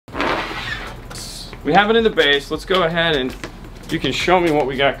we have it in the base. Let's go ahead and you can show me what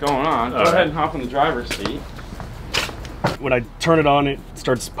we got going on. Go ahead and hop in the driver's seat. When I turn it on, it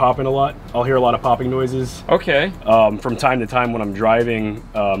starts popping a lot. I'll hear a lot of popping noises. Okay. From time to time when I'm driving,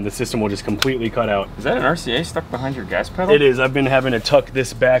 the system will just completely cut out. Is that an RCA stuck behind your gas pedal? It is. I've been having to tuck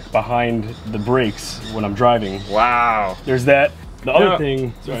this back behind the brakes when I'm driving. Wow. There's that. The other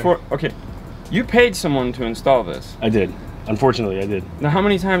thing... Okay. You paid someone to install this. I did. Unfortunately, I did. Now, how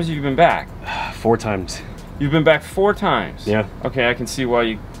many times have you been back? 4 times. You've been back 4 times? Yeah. Okay, I can see why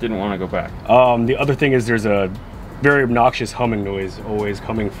you didn't want to go back. The other thing is there's a very obnoxious humming noise always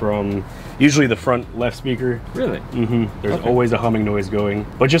coming from usually the front left speaker. Really? Mm-hmm. There's always a humming noise going.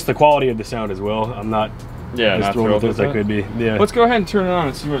 But just the quality of the sound as well. I'm not as thrilled with it as I could be. Yeah. Let's go ahead and turn it on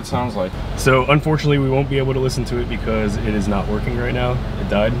and see what it sounds like. So unfortunately we won't be able to listen to it because it is not working right now. It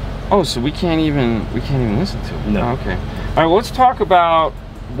died. Oh, so we can't even listen to it? No. Oh, okay. All right, well, let's talk about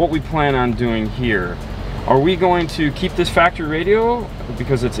what we plan on doing here. Are we going to keep this factory radio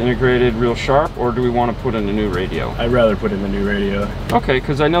because it's integrated real sharp, or do we want to put in a new radio? I'd rather put in the new radio. Okay,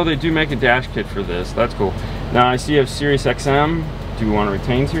 because I know they do make a dash kit for this. That's cool. Now I see you have Sirius XM. Do you want to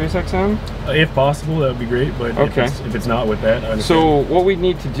retain Sirius XM? If possible, that would be great, but if it's not with that, I understand. So what we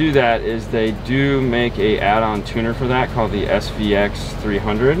need to do that is they do make a add-on tuner for that called the SVX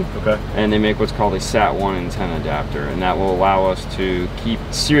 300. Okay. And they make what's called a SAT1 antenna adapter, and that will allow us to keep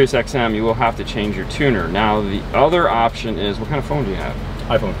Sirius XM. You will have to change your tuner. Now the other option is, what kind of phone do you have?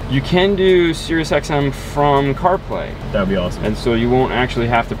 iPhone. You can do Sirius XM from CarPlay. That would be awesome. And so you won't actually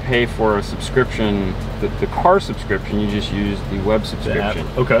have to pay for a subscription, the car subscription, you just use the web subscription.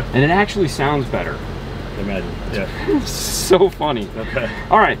 Okay. And it actually sounds better. Imagine. Yeah. So funny. Okay.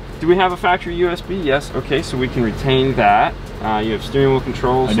 All right. Do we have a factory USB? Yes. Okay, so we can retain that. You have steering wheel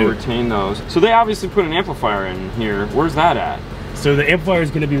controls, so retain those. So they obviously put an amplifier in here. Where's that at? So the amplifier is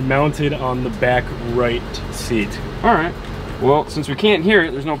going to be mounted on the back right seat. All right. Well, since we can't hear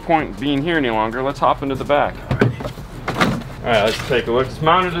it, there's no point being here any longer. Let's hop into the back. All right, let's take a look. It's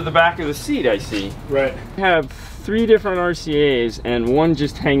mounted to the back of the seat, I see. Right. We have 3 different RCAs and one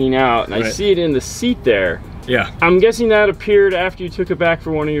just hanging out, and I see it in the seat there. Yeah. I'm guessing that appeared after you took it back for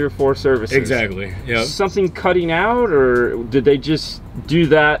one of your 4 services. Exactly. Yeah. Something cutting out, or did they just do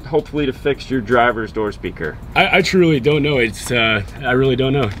that hopefully to fix your driver's door speaker? I truly don't know. It's I really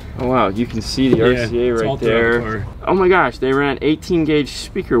don't know. Oh wow, you can see the RCA right there. Oh my gosh, they ran 18 gauge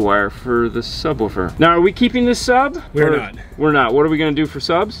speaker wire for the subwoofer. Now are we keeping this sub? We're not. We're not. What are we gonna do for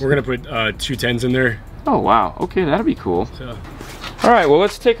subs? We're gonna put 2 10s in there. Oh wow, okay, that'll be cool. So. All right, well,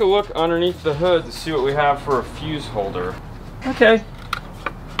 let's take a look underneath the hood to see what we have for a fuse holder. Okay.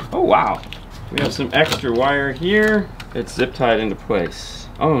 Oh, wow. We have some extra wire here. It's zip tied into place.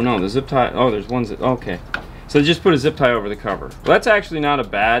 Oh, no, the zip tie, oh, there's one zip, okay. So just put a zip tie over the cover. Well, that's actually not a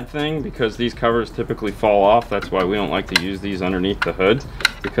bad thing because these covers typically fall off. That's why we don't like to use these underneath the hood,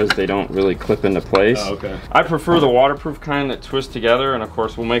 because they don't really clip into place. Oh, okay. I prefer the waterproof kind that twist together, and of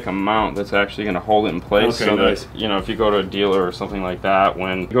course we'll make a mount that's actually going to hold it in place. Okay, so nice. that, you know, if you go to a dealer or something like that,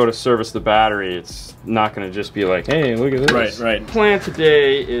 when you go to service the battery, it's not going to just be like, hey, look at this. Right. The plan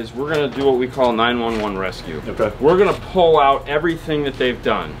today is we're going to do what we call 911 rescue. Okay. We're going to pull out everything that they've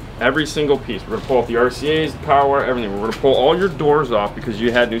done. Every single piece. We're going to pull out the RCAs, the power wire, everything. We're going to pull all your doors off because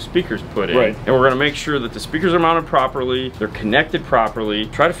you had new speakers put in. Right. And we're going to make sure that the speakers are mounted properly, they're connected properly.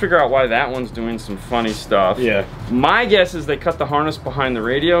 Try to figure out why that one's doing some funny stuff. Yeah. My guess is they cut the harness behind the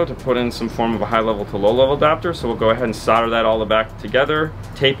radio to put in some form of a high level to low level adapter. So we'll go ahead and solder that all back together,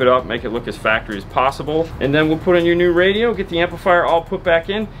 tape it up, make it look as factory as possible. And then we'll put in your new radio, get the amplifier all put back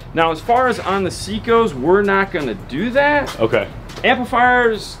in. Now, as far as on the seat goes, we're not going to do that. Okay.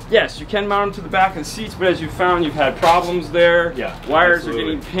 Amplifiers, yes, you can mount them to the back of the seats, but as you found, you've had problems there. Yeah, wires absolutely.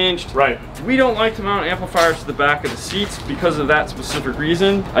 are getting pinched. Right. We don't like to mount amplifiers to the back of the seats because of that specific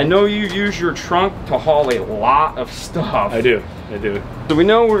reason. I know you use your trunk to haul a lot of stuff. I do. So we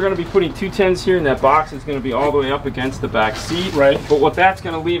know we're going to be putting 2 10s here in that box. It's going to be all the way up against the back seat. Right. But what that's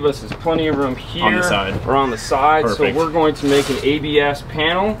going to leave us is plenty of room here on the side. or on the side. Perfect. So we're going to make an ABS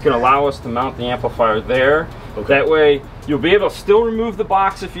panel. It's going to allow us to mount the amplifier there. Okay. That way you'll be able to still remove the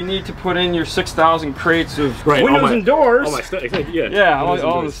box if you need to put in your 6,000 crates of windows and doors. All my stuff. Yeah,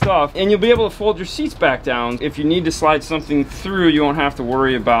 all the stuff. And you'll be able to fold your seats back down. If you need to slide something through, you won't have to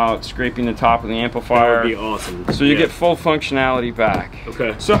worry about scraping the top of the amplifier. That would be awesome. So you get full functionality back.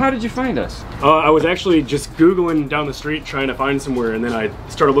 Okay. So how did you find us? I was actually just Googling down the street trying to find somewhere, and then I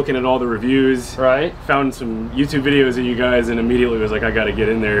started looking at all the reviews. Right. Found some YouTube videos of you guys, and immediately was like, I got to get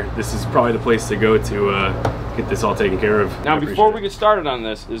in there. This is probably the place to go to get this all taken care of. Now, before we get started on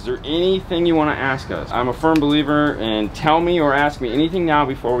this, is there anything you want to ask us? I'm a firm believer in tell me or ask me anything now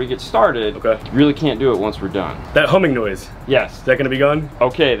before we get started. Okay. You really can't do it once we're done. That humming noise. Yes. Is that going to be gone?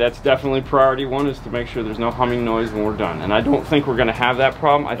 Okay, that's definitely priority one, is to make sure there's no humming noise when we're done. And I don't think we're going to have that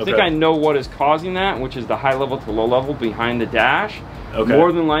problem. I think I know what is causing that, which is the high level to low level behind the dash. Okay.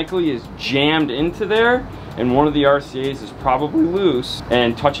 More than likely is jammed into there, and one of the RCAs is probably loose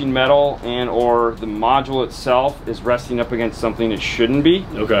and touching metal, and or the module itself is resting up against something it shouldn't be.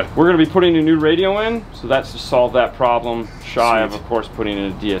 Okay. We're going to be putting a new radio in, so that's to solve that problem, shy of course putting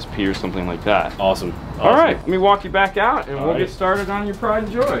in a DSP or something like that. Awesome. All right, let me walk you back out and we'll right. get started on your pride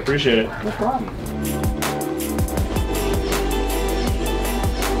and joy. Appreciate it. No problem.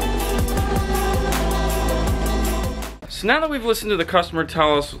 So now that we've listened to the customer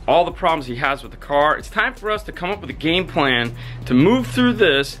tell us all the problems he has with the car, it's time for us to come up with a game plan to move through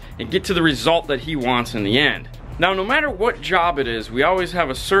this and get to the result that he wants in the end. Now, no matter what job it is, we always have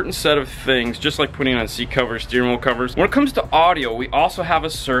a certain set of things, just like putting on seat covers, steering wheel covers. When it comes to audio, we also have a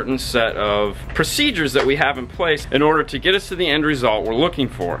certain set of procedures that we have in place in order to get us to the end result we're looking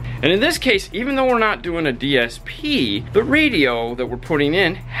for. And in this case, even though we're not doing a DSP, the radio that we're putting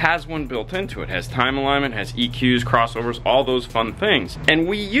in has one built into it. It has time alignment, has EQs, crossovers, all those fun things. And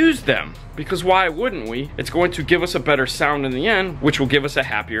we use them because why wouldn't we? It's going to give us a better sound in the end, which will give us a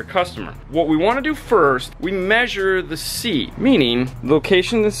happier customer. What we want to do first, we measure the seat, meaning the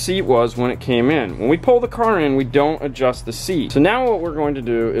location the seat was when it came in. When we pull the car in, we don't adjust the seat. So now what we're going to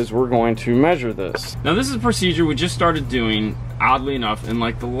do is we're going to measure this. Now this is a procedure we just started doing, oddly enough, in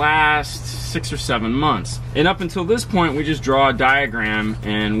like the last 6 or 7 months. And up until this point, we just draw a diagram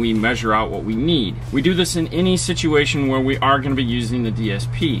and we measure out what we need. We do this in any situation where we are going to be using the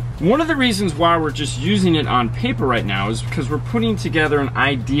DSP. One of the reasons why we're just using it on paper right now is because we're putting together an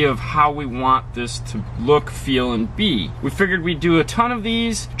idea of how we want this to look, feel, and be. We figured we'd do a ton of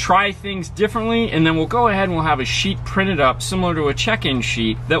these, try things differently, and then we'll go ahead and we'll have a sheet printed up similar to a check-in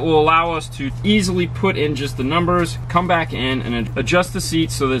sheet that will allow us to easily put in just the numbers, come back in and adjust the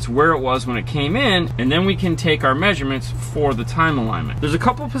seat so that it's where it was when it came in, and then we can take our measurements for the time alignment. There's a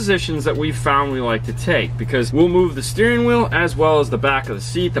couple positions that we've found we like to take because we'll move the steering wheel as well as the back of the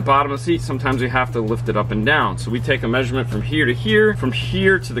seat, the bottom of the seat. Sometimes we have to lift it up and down. So we take a measurement from here to here, from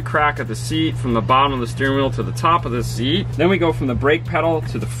here to the crack of the seat, from the bottom of the steering wheel to the top of the seat. Then we go from the brake pedal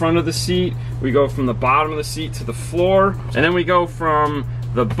to the front of the seat. We go from the bottom of the seat to the floor. And then we go from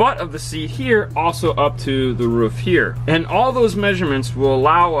the butt of the seat here also up to the roof here. And all those measurements will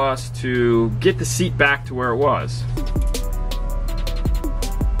allow us to get the seat back to where it was.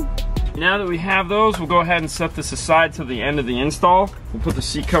 Now that we have those, we'll go ahead and set this aside till the end of the install. We'll put the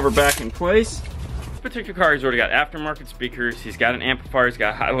seat cover back in place. This particular car, he's already got aftermarket speakers, he's got an amplifier, he's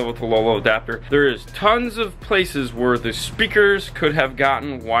got a high level to low level adapter. There is tons of places where the speakers could have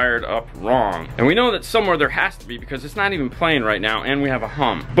gotten wired up wrong. And we know that somewhere there has to be because it's not even playing right now and we have a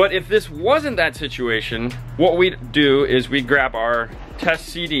hum. But if this wasn't that situation, what we'd do is we'd grab our test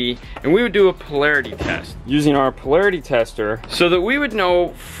CD and we would do a polarity test using our polarity tester so that we would know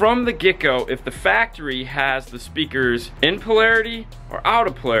from the get-go if the factory has the speakers in polarity or out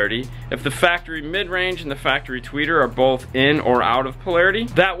of polarity, if the factory mid-range and the factory tweeter are both in or out of polarity.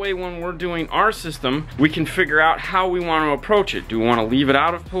 That way when we're doing our system, we can figure out how we want to approach it. Do we want to leave it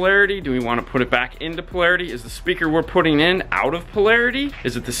out of polarity? Do we want to put it back into polarity? Is the speaker we're putting in out of polarity?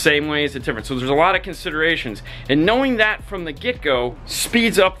 Is it the same way? Is it different? So there's a lot of considerations, and knowing that from the get-go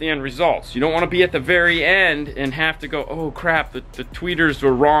speeds up the end results. You don't want to be at the very end and have to go, oh crap, the tweeters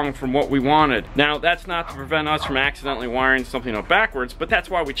were wrong from what we wanted. Now that's not to prevent us from accidentally wiring something up backwards, but that's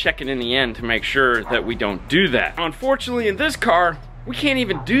why we check it in the end to make sure that we don't do that. Unfortunately in this car, we can't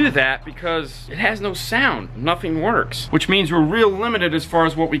even do that because it has no sound. Nothing works. Which means we're real limited as far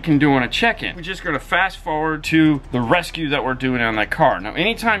as what we can do on a check-in. We're just gonna fast forward to the rescue that we're doing on that car. Now,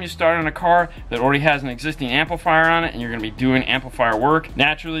 anytime you start on a car that already has an existing amplifier on it and you're gonna be doing amplifier work,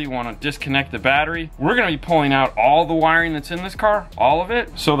 naturally you wanna disconnect the battery. We're gonna be pulling out all the wiring that's in this car, all of it.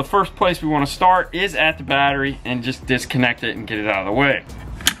 So the first place we wanna start is at the battery and just disconnect it and get it out of the way.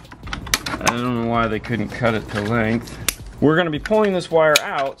 I don't know why they couldn't cut it to length. We're going to be pulling this wire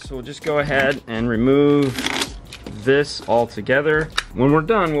out, so we'll just go ahead and remove this all together. When we're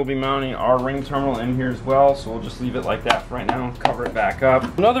done, we'll be mounting our ring terminal in here as well, so we'll just leave it like that for right now and cover it back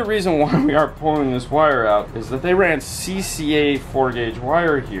up. Another reason why we are pulling this wire out is that they ran CCA 4-gauge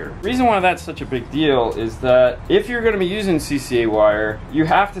wire here. The reason why that's such a big deal is that if you're going to be using CCA wire, you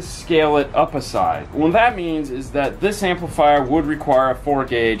have to scale it up a size. What that means is that this amplifier would require a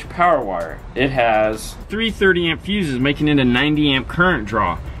 4-gauge power wire. It has 3 30-amp fuses, making it a 90-amp current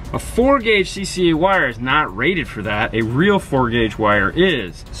draw. A 4-gauge CCA wire is not rated for that. A real 4-gauge wire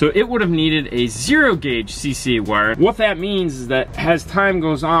is. So it would have needed a 0-gauge CCA wire. What that means is that as time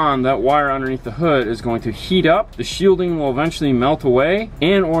goes on, that wire underneath the hood is going to heat up, the shielding will eventually melt away,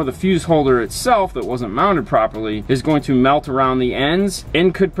 and or the fuse holder itself that wasn't mounted properly is going to melt around the ends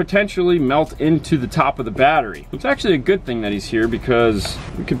and could potentially melt into the top of the battery. It's actually a good thing that he's here because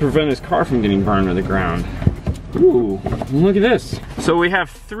we could prevent his car from getting burned to the ground. Ooh, look at this. So we have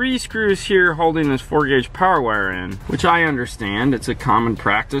 3 screws here holding this 4-gauge power wire in, which I understand. It's a common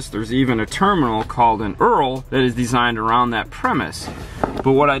practice. There's even a terminal called an Earl that is designed around that premise.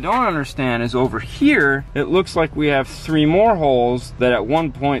 But what I don't understand is over here, it looks like we have 3 more holes that at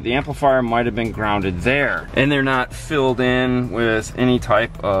one point the amplifier might have been grounded there. And they're not filled in with any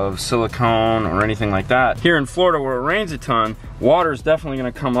type of silicone or anything like that. Here in Florida where it rains a ton, water is definitely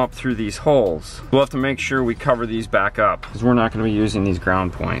gonna come up through these holes. We'll have to make sure we cover these back up because we're not gonna be using these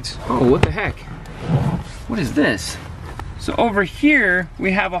ground points. Oh, what the heck? What is this? So over here,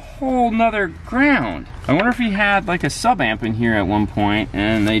 we have a whole nother ground. I wonder if he had like a sub amp in here at one point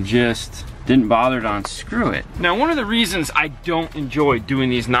and they just didn't bother to unscrew it. Now, one of the reasons I don't enjoy doing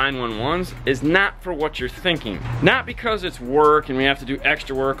these 911s is not for what you're thinking. Not because it's work and we have to do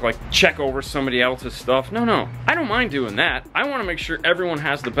extra work like check over somebody else's stuff. No, I don't mind doing that. I wanna make sure everyone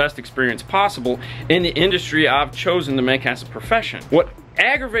has the best experience possible in the industry I've chosen to make as a profession. What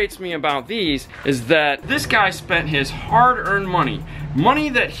aggravates me about these is that this guy spent his hard-earned money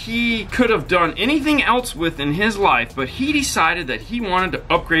that he could have done anything else with in his life, but he decided that he wanted to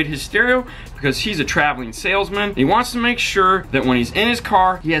upgrade his stereo because he's a traveling salesman. He wants to make sure that when he's in his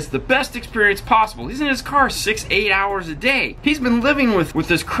car, he has the best experience possible. He's in his car 6-8 hours a day. He's been living with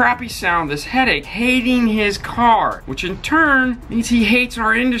this crappy sound, this headache, hating his car, which in turn means he hates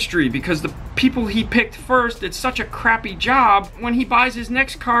our industry because the people he picked first did such a crappy job. When he buys his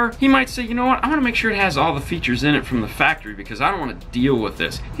next car, he might say, you know what, I want to make sure it has all the features in it from the factory because I don't want to deal with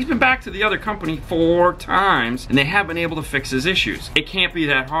this. He's been back to the other company 4 times and they haven't been able to fix his issues. It can't be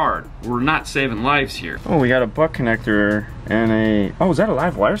that hard. We're not saving lives here. Oh, we got a butt connector and a, oh, is that a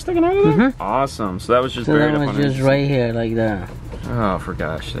live wire sticking out of there? Mm-hmm. Awesome. So that was just buried up on it. Just right here like that. Oh, for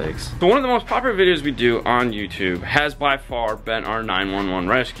gosh sakes. So one of the most popular videos we do on YouTube has by far been our 911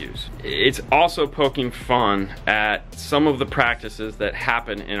 rescues. It's also poking fun at some of the practices that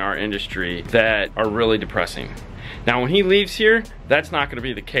happen in our industry that are really depressing. Now, when he leaves here, that's not gonna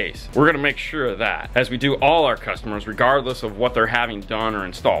be the case. We're gonna make sure of that, as we do all our customers, regardless of what they're having done or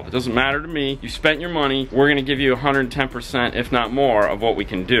installed. It doesn't matter to me. You spent your money. We're gonna give you 110%, if not more, of what we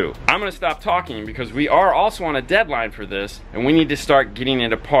can do. I'm gonna stop talking because we are also on a deadline for this, and we need to start getting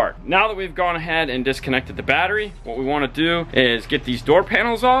it apart. Now that we've gone ahead and disconnected the battery, what we wanna do is get these door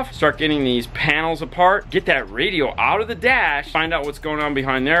panels off, start getting these panels apart, get that radio out of the dash, find out what's going on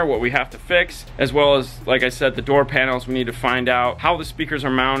behind there, what we have to fix, as well as, like I said, the door panels. We need to find out how the speakers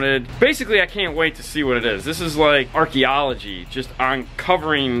are mounted. Basically, I can't wait to see what it is. This is like archaeology, just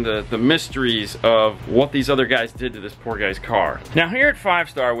uncovering the mysteries of what these other guys did to this poor guy's car. Now here at 5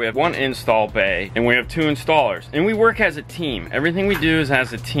 Star, we have 1 install bay and we have 2 installers, and we work as a team. Everything we do is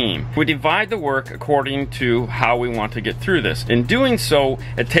as a team. We divide the work according to how we want to get through this. In doing so,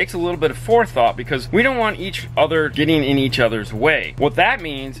 it takes a little bit of forethought because we don't want each other getting in each other's way. What that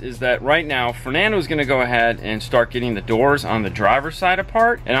means is that right now, Fernando is gonna go ahead and start getting the doors on the driver's side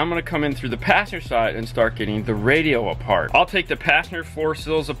apart, and I'm gonna come in through the passenger side and start getting the radio apart. I'll take the passenger floor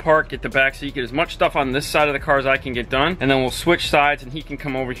sills apart, get the back seat, get as much stuff on this side of the car as I can get done, and then we'll switch sides and he can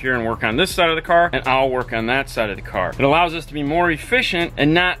come over here and work on this side of the car and I'll work on that side of the car. It allows us to be more efficient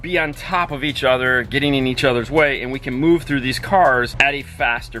and not be on top of each other, getting in each other's way, and we can move through these cars at a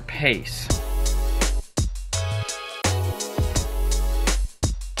faster pace.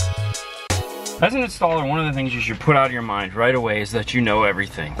 As an installer, one of the things you should put out of your mind right away is that you know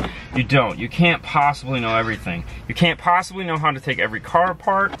everything. You don't. You can't possibly know everything. You can't possibly know how to take every car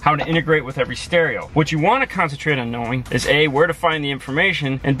apart, how to integrate with every stereo. What you want to concentrate on knowing is A, where to find the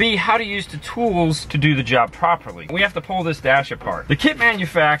information, and B, how to use the tools to do the job properly. We have to pull this dash apart. The kit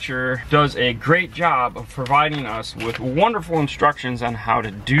manufacturer does a great job of providing us with wonderful instructions on how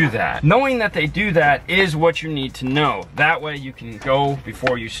to do that. Knowing that they do that is what you need to know. That way you can go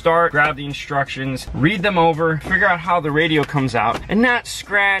before you start, grab the instructions, read them over, figure out how the radio comes out, and not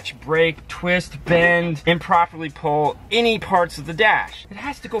scratch, break, twist, bend, improperly pull any parts of the dash. It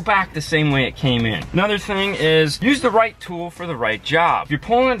has to go back the same way it came in. Another thing is use the right tool for the right job. If you're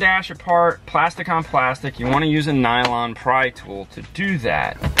pulling a dash apart, plastic on plastic, you want to use a nylon pry tool to do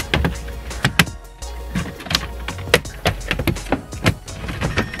that.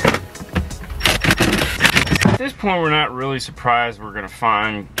 At this point, we're not really surprised we're gonna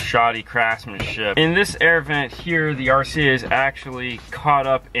find shoddy craftsmanship. In this air vent here, the RCA is actually caught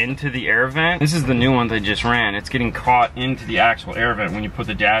up into the air vent. This is the new one they just ran. It's getting caught into the actual air vent when you put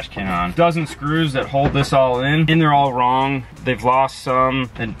the dash kit on. Dozen screws that hold this all in, and they're all wrong. They've lost some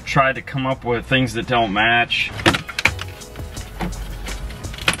and tried to come up with things that don't match.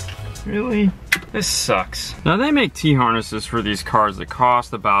 Really? This sucks. Now they make T-harnesses for these cars that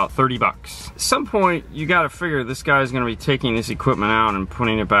cost about 30 bucks. At some point, you gotta figure this guy's gonna be taking this equipment out and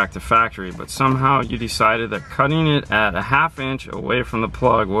putting it back to factory, but somehow you decided that cutting it at a ½ inch away from the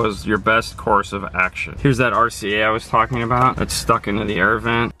plug was your best course of action. Here's that RCA I was talking about that's stuck into the air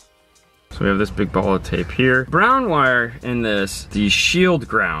vent. So we have this big ball of tape here. Brown wire in this, the shield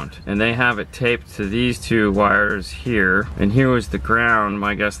ground, and they have it taped to these two wires here. And here was the ground.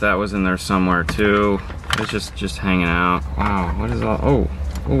 My guess that was in there somewhere too. It's just hanging out. Wow, what is all, oh,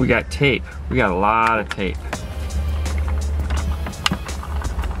 we got tape. We got a lot of tape.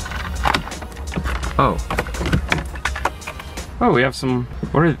 Oh, we have some,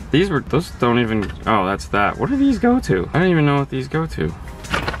 what are these? Those don't even, oh, that's that. What do these go to? I don't even know what these go to.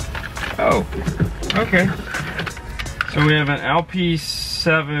 Oh, okay. So we have an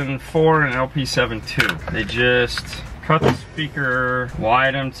LP74 and LP72. They just cut the speaker,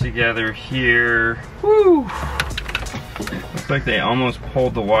 wired them together here. Woo! Looks like they almost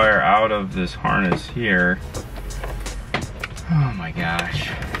pulled the wire out of this harness here. Oh my gosh.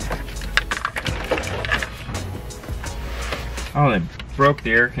 Oh, they broke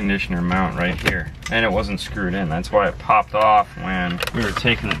the air conditioner mount right here, and it wasn't screwed in. That's why it popped off when we were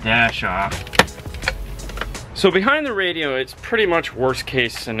taking the dash off. So behind the radio, it's pretty much worst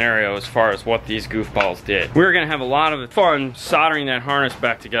case scenario as far as what these goofballs did. We're gonna have a lot of fun soldering that harness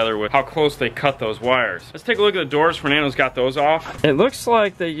back together with how close they cut those wires. Let's take a look at the doors. Fernando's got those off. It looks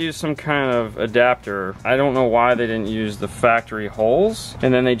like they used some kind of adapter. I don't know why they didn't use the factory holes.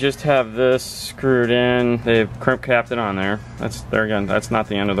 And then they just have this screwed in. They've crimp capped it on there. There again, that's not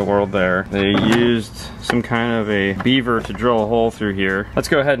the end of the world there. They used some kind of a beaver to drill a hole through here. Let's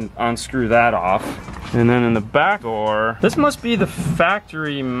go ahead and unscrew that off. And then in the back door, this must be the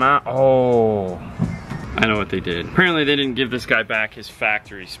factory mount. Oh, I know what they did. Apparently they didn't give this guy back his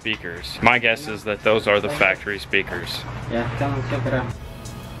factory speakers. My guess is that those are the factory speakers. Yeah, come on, check it out.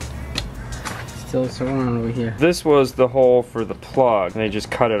 Still surround over here. This was the hole for the plug. They just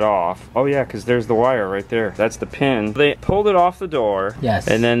cut it off. Oh yeah, because there's the wire right there. That's the pin. They pulled it off the door. Yes.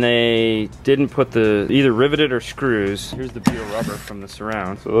 And then they didn't put either riveted or screws. Here's the pure rubber from the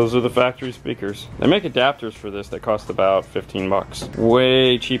surround. So those are the factory speakers. They make adapters for this that cost about 15 bucks.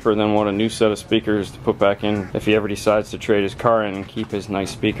 Way cheaper than what a new set of speakers to put back in if he ever decides to trade his car in and keep his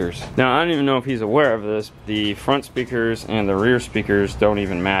nice speakers. Now, I don't even know if he's aware of this. The front speakers and the rear speakers don't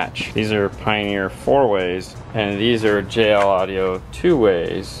even match. These are Pioneer 4-ways, and these are JL Audio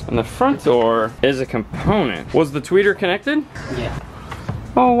 2-ways. And the front door is a component. Was the tweeter connected? Yeah.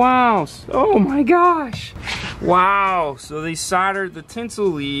 Oh wow, oh my gosh. Wow, so they soldered the tinsel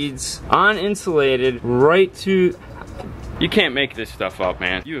leads uninsulated right to, you can't make this stuff up,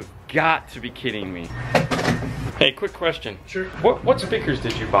 man. You have got to be kidding me. Hey, quick question. Sure. What speakers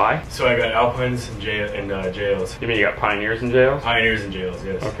did you buy? So I got Alpines and JLs. You mean you got Pioneers and JLs? Pioneers and JLs,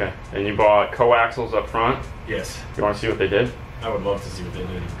 yes. Okay, and you bought coaxials up front? Yes. You want to see what they did? I would love to see what they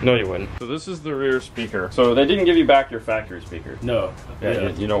did. No, you wouldn't. So this is the rear speaker. So they didn't give you back your factory speakers. No. Yeah.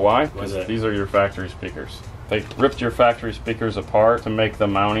 You know why? Why's that? These are your factory speakers. They ripped your factory speakers apart to make the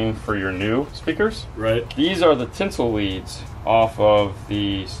mounting for your new speakers. Right. These are the tinsel leads off of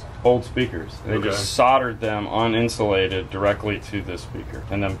these old speakers. They just soldered them uninsulated directly to this speaker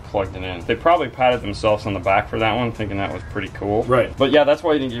and then plugged it in. They probably patted themselves on the back for that one, thinking that was pretty cool. Right. But yeah, that's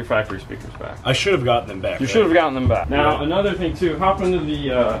why you didn't get your factory speakers back. I should have gotten them back. You should have gotten them back. Now, another thing too, hop into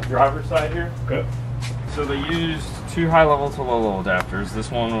the driver's side here. Okay. So they used two high-level to low-level adapters.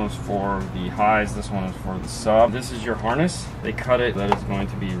 This one was for the highs, this one is for the sub. This is your harness. They cut it. That is going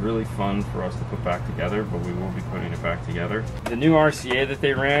to be really fun for us to put back together, but we will be putting it back together. The new RCA that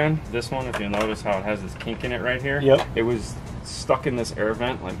they ran, this one, if you'll notice how it has this kink in it right here. Yep. It was stuck in this air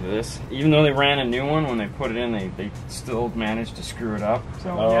vent like this. Even though they ran a new one, when they put it in, they still managed to screw it up. So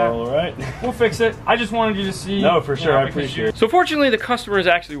all right. We'll fix it. I just wanted you to see. No, for sure, I appreciate it. So fortunately, the customer is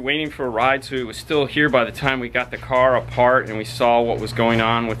actually waiting for a ride, so he was still here by the time we got the car apart and we saw what was going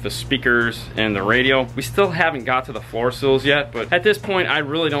on with the speakers and the radio. We still haven't got to the floor sills yet, but at this point, I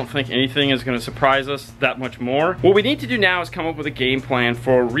really don't think anything is going to surprise us that much more. What we need to do now is come up with a game plan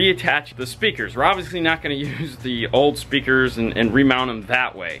for reattach the speakers. We're obviously not going to use the old speakers speakers and remount them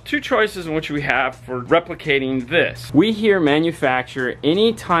that way. Two choices in which we have for replicating this. We here manufacture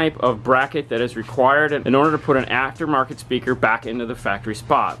any type of bracket that is required in order to put an aftermarket speaker back into the factory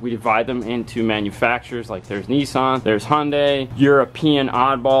spot. We divide them into manufacturers, like there's Nissan, there's Hyundai, European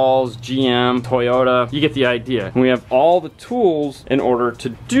oddballs, GM, Toyota. You get the idea. And we have all the tools in order to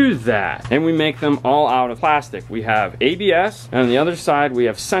do that. And we make them all out of plastic. We have ABS, and on the other side we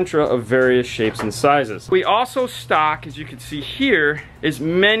have Sentra of various shapes and sizes. We also stock, as you can see here, as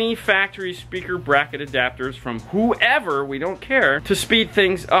many factory speaker bracket adapters from whoever, we don't care, to speed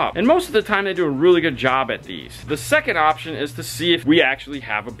things up. And most of the time they do a really good job at these. The second option is to see if we actually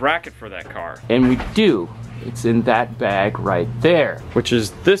have a bracket for that car. And we do. It's in that bag right there, which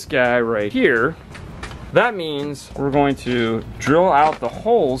is this guy right here. That means we're going to drill out the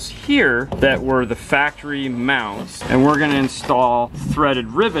holes here that were the factory mounts, and we're going to install threaded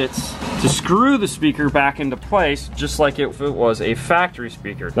rivets to screw the speaker back into place just like if it was a factory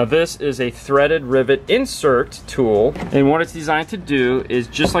speaker. Now this is a threaded rivet insert tool, and what it's designed to do is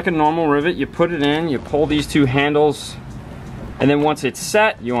just like a normal rivet, you put it in, you pull these two handles, and then once it's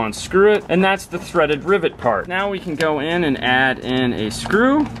set, you unscrew it, and that's the threaded rivet part. Now we can go in and add in a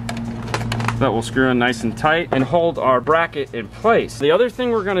screw that will screw in nice and tight and hold our bracket in place. The other thing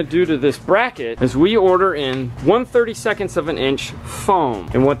we're gonna do to this bracket is we order in 1/32 of an inch foam.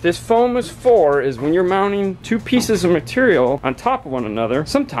 And what this foam is for is when you're mounting two pieces of material on top of one another,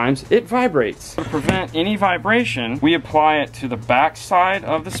 sometimes it vibrates. To prevent any vibration, we apply it to the back side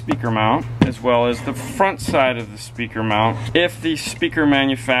of the speaker mount as well as the front side of the speaker mount if the speaker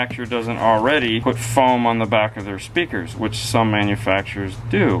manufacturer doesn't already put foam on the back of their speakers, which some manufacturers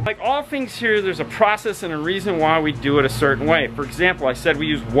do. Like all things here, there's a process and a reason why we do it a certain way. For example, I said we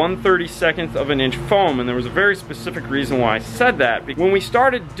use 1/32 of an inch foam, and there was a very specific reason why I said that. When we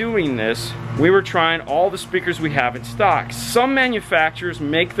started doing this, we were trying all the speakers we have in stock. Some manufacturers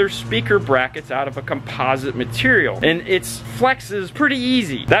make their speaker brackets out of a composite material, and it flexes pretty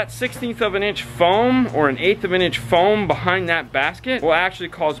easy. That 1/16 of an inch foam or an 1/8 of an inch foam behind that basket will actually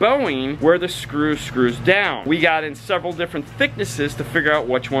cause bowing where the screw screws down. We got in several different thicknesses to figure out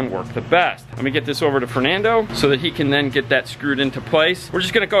which one worked the best. Let me get this over to Fernando so that he can then get that screwed into place. We're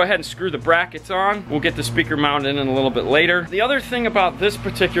just gonna go ahead and screw the brackets on. We'll get the speaker mounted in a little bit later. The other thing about this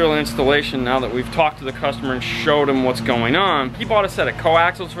particular installation, now that we've talked to the customer and showed him what's going on, he bought a set of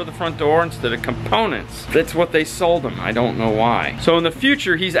coaxials for the front door instead of components. That's what they sold him. I don't know why. So in the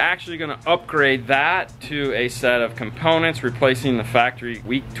future, he's actually gonna upgrade that to a set of components, replacing the factory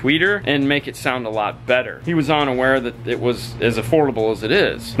weak tweeter, and make it sound a lot better. He was unaware that it was as affordable as it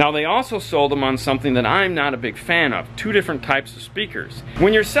is. Now they also sold them on something that I'm not a big fan of, two different types of speakers.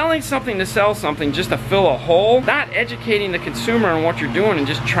 When you're selling something to sell something just to fill a hole, not educating the consumer on what you're doing and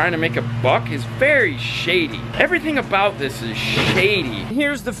just trying to make a buck is very shady. Everything about this is shady.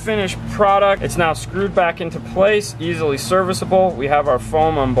 Here's the finished product. It's now screwed back into place, easily serviceable. We have our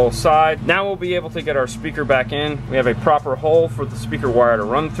foam on both sides. Now we'll be able to get our speaker back in. We have a proper hole for the speaker wire to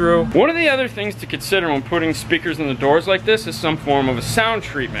run through. One of the other things to consider when putting speakers in the doors like this is some form of a sound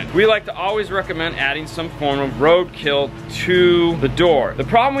treatment. We like to always recommend adding some form of roadkill to the door. The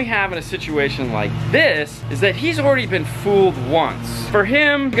problem we have in a situation like this is that he's already been fooled once. For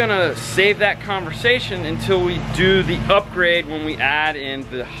him, I'm gonna save that conversation until we do the upgrade when we add in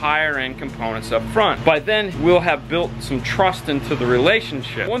the higher end components up front. By then, we'll have built some trust into the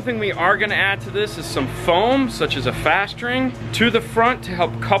relationship. One thing we are gonna add to this is some foam, such as a fast string, to the front to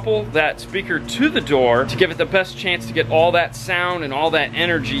help couple that speaker to the door to give it the best chance to get all that sound and all that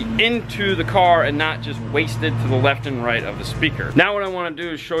energy into the car and not just wasted to the left and right of the speaker. Now what I want to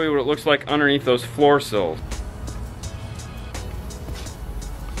do is show you what it looks like underneath those floor sills.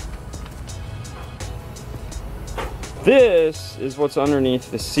 This is what's underneath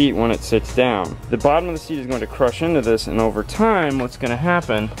the seat when it sits down. The bottom of the seat is going to crush into this, and over time what's going to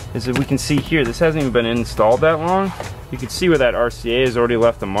happen is that we can see here, this hasn't even been installed that long. You can see where that RCA has already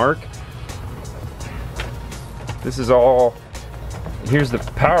left a mark. This is all, here's the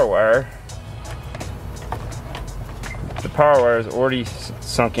power wire. The power wire is already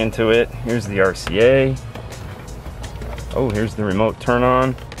sunk into it. Here's the RCA. Oh, here's the remote turn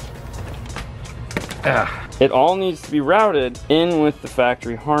on. It all needs to be routed in with the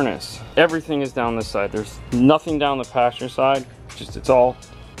factory harness. Everything is down this side. There's nothing down the passenger side, just it's all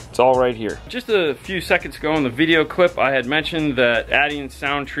It's all right here. Just a few seconds ago in the video clip, I had mentioned that adding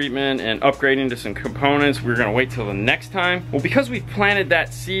sound treatment and upgrading to some components, we were gonna wait till the next time. Well, because we planted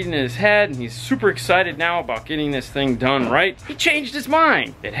that seed in his head and he's super excited now about getting this thing done right, he changed his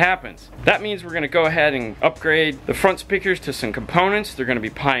mind. It happens. That means we're gonna go ahead and upgrade the front speakers to some components. They're gonna be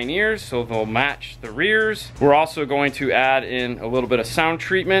Pioneers, so they'll match the rears. We're also going to add in a little bit of sound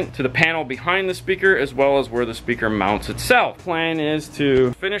treatment to the panel behind the speaker, as well as where the speaker mounts itself. Plan is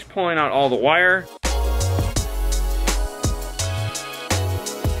to finish pulling out all the wire.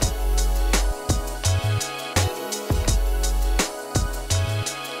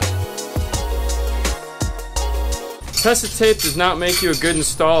 Test tape does not make you a good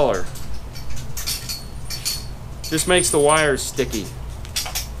installer. Just makes the wires sticky.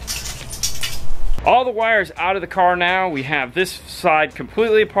 All the wires out of the car now. We have this side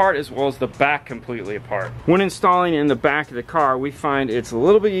completely apart as well as the back completely apart. When installing in the back of the car, we find it's a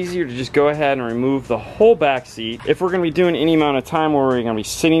little bit easier to just go ahead and remove the whole back seat. If we're gonna be doing any amount of time where we're gonna be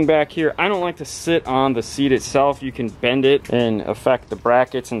sitting back here, I don't like to sit on the seat itself. You can bend it and affect the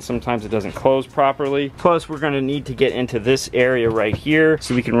brackets, and sometimes it doesn't close properly. Plus, we're gonna need to get into this area right here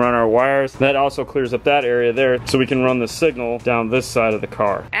so we can run our wires. That also clears up that area there so we can run the signal down this side of the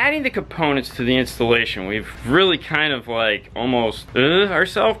car. Adding the components to the installation, we've really kind of like almost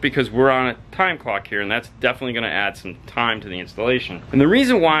ourselves, because we're on a time clock here, and that's definitely going to add some time to the installation. And the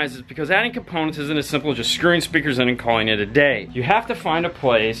reason why is because adding components isn't as simple as just screwing speakers in and calling it a day. You have to find a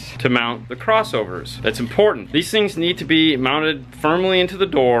place to mount the crossovers. That's important. These things need to be mounted firmly into the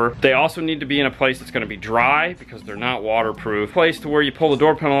door. They also need to be in a place that's going to be dry because they're not waterproof. A place to where you pull the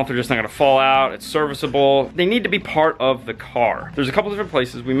door panel off, they're just not going to fall out. It's serviceable. They need to be part of the car. There's a couple different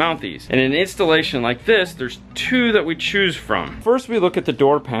places we mount these. And in an installation like this, there's two that we choose from. First, we look at the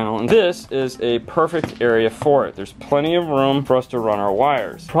door panel, and this is a perfect area for it. There's plenty of room for us to run our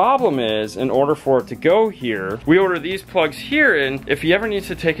wires. Problem is, in order for it to go here, we order these plugs here in. If he ever needs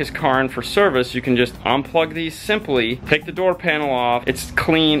to take his car in for service, you can just unplug these simply, take the door panel off. It's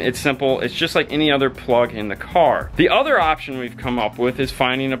clean, it's simple, it's just like any other plug in the car. The other option we've come up with is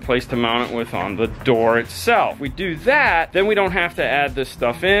finding a place to mount it with on the door itself. If we do that, then we don't have to add this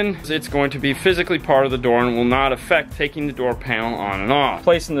stuff in. It's going to be physically part of the door and will not affect taking the door panel on and off.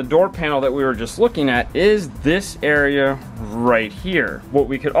 Placing the door panel that we were just looking at is this area right here. What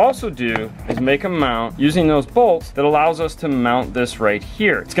we could also do is make a mount using those bolts that allows us to mount this right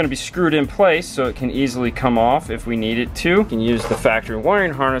here. It's going to be screwed in place so it can easily come off if we need it to. We can use the factory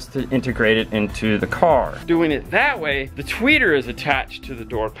wiring harness to integrate it into the car. Doing it that way, the tweeter is attached to the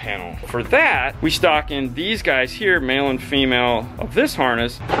door panel. For that, we stock in these guys here, male and female of this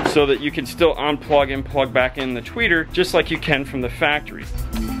harness, so that you can still unplug and plug back in the tweeter just like you can from the factory.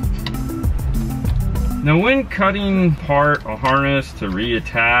 Now, when cutting apart a harness to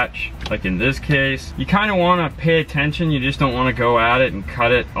reattach, like in this case, you kind of want to pay attention. You just don't want to go at it and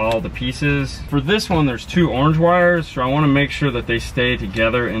cut it all to pieces. For this one, there's two orange wires, so I want to make sure that they stay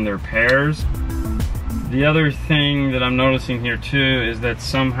together in their pairs. The other thing that I'm noticing here too is that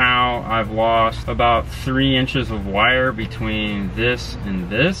somehow I've lost about 3 inches of wire between this and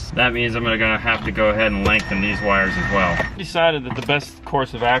this. That means I'm gonna have to go ahead and lengthen these wires as well. I decided that the best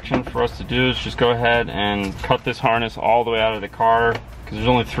course of action for us to do is just go ahead and cut this harness all the way out of the car, because there's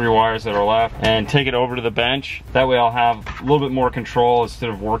only 3 wires that are left, and take it over to the bench. That way I'll have a little bit more control instead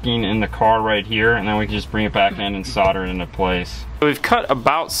of working in the car right here, and then we can just bring it back in and solder it into place. We've cut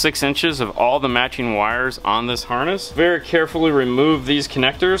about 6 inches of all the matching wires on this harness. Very carefully remove these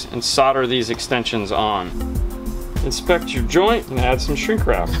connectors and solder these extensions on. Inspect your joint and add some shrink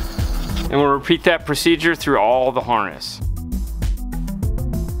wrap. And we'll repeat that procedure through all the harness.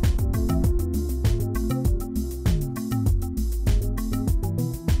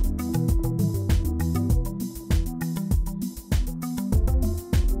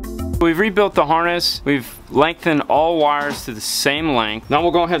 We've rebuilt the harness. We've lengthened all wires to the same length. Now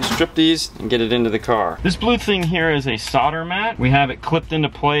we'll go ahead and strip these and get it into the car. This blue thing here is a solder mat. We have it clipped into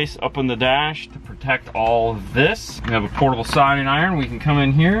place up on the dash to protect all of this. We have a portable soldering iron. We can come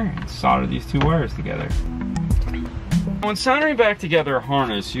in here and solder these 2 wires together. When soldering back together a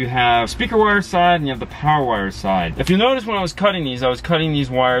harness, you have speaker wire side and you have the power wire side. If you notice, when I was cutting these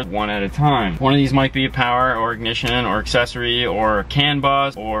wires one at a time. One of these might be a power or ignition or accessory or CAN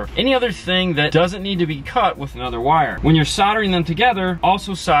bus or any other thing that doesn't need to be cut with another wire. When you're soldering them together,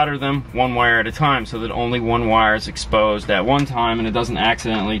 also solder them 1 wire at a time so that only 1 wire is exposed at one time and it doesn't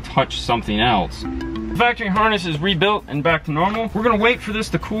accidentally touch something else. The factory harness is rebuilt and back to normal. We're gonna wait for this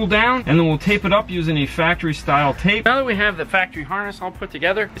to cool down, and then we'll tape it up using a factory style tape. Now that we have the factory harness all put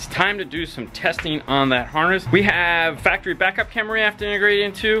together, it's time to do some testing on that harness. We have factory backup camera we have to integrate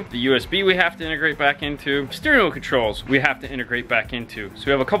into, the USB we have to integrate back into, steering wheel controls we have to integrate back into. So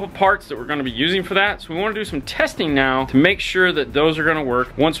we have a couple parts that we're gonna be using for that. So we wanna do some testing now to make sure that those are gonna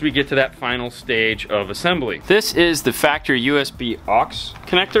work once we get to that final stage of assembly. This is the factory USB aux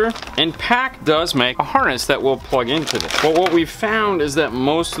connector, and PAC does make a harness that will plug into this. But what we've found is that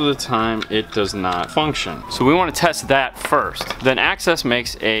most of the time it does not function. So we want to test that first. Then Access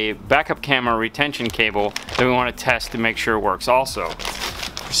makes a backup camera retention cable that we want to test to make sure it works also.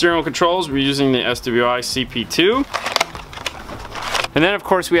 For steering wheel controls, we're using the SWI CP2. And then of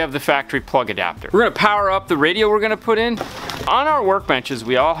course we have the factory plug adapter. We're going to power up the radio we're going to put in. On our workbenches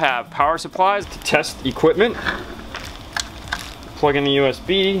we all have power supplies to test equipment. Plug in the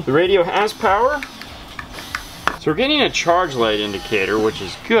USB. The radio has power. So we're getting a charge light indicator, which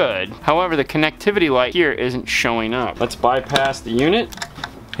is good. However, the connectivity light here isn't showing up. Let's bypass the unit.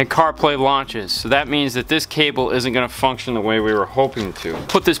 And CarPlay launches. So that means that this cable isn't going to function the way we were hoping to.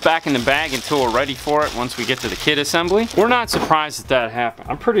 Put this back in the bag until we're ready for it once we get to the kit assembly. We're not surprised that happened.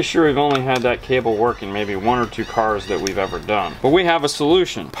 I'm pretty sure we've only had that cable work in maybe 1 or 2 cars that we've ever done. But we have a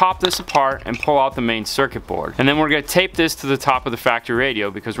solution. Pop this apart and pull out the main circuit board. And then we're going to tape this to the top of the factory radio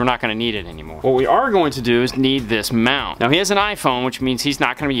because we're not going to need it anymore. What we are going to do is need this mount. Now he has an iPhone, which means he's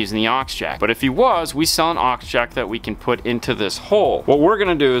not going to be using the aux jack. But if he was, we sell an aux jack that we can put into this hole. What we're going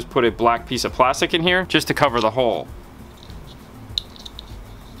to do is put a black piece of plastic in here just to cover the hole.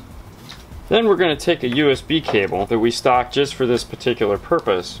 Then we're going to take a USB cable that we stock just for this particular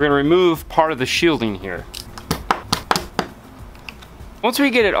purpose. We're going to remove part of the shielding here. Once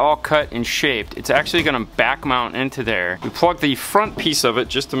we get it all cut and shaped, it's actually going to back mount into there. We plug the front piece of it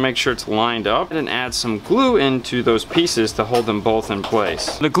just to make sure it's lined up, and add some glue into those pieces to hold them both in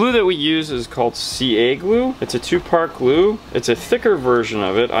place. The glue that we use is called CA glue. It's a 2-part glue. It's a thicker version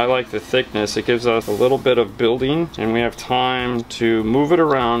of it. I like the thickness. It gives us a little bit of building, and we have time to move it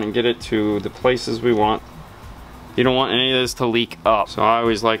around and get it to the places we want. You don't want any of this to leak up. So I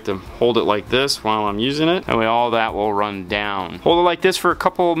always like to hold it like this while I'm using it. That way all that will run down. Hold it like this for a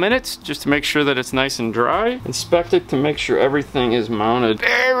couple of minutes just to make sure that it's nice and dry. Inspect it to make sure everything is mounted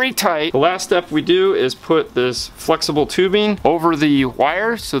very tight. The last step we do is put this flexible tubing over the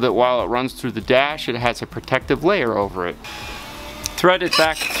wire so that while it runs through the dash, it has a protective layer over it. Thread it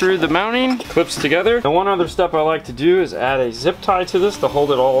back through the mounting, clips together. And one other step I like to do is add a zip tie to this to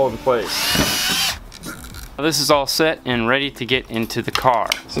hold it all in place. This is all set and ready to get into the car.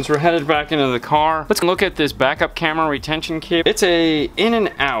 Since we're headed back into the car, let's look at this backup camera retention cable. It's a in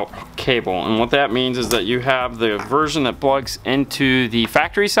and out cable, and what that means is that you have the version that plugs into the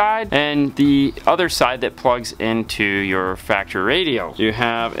factory side and the other side that plugs into your factory radio. You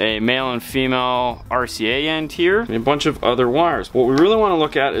have a male and female RCA end here and a bunch of other wires. What we really want to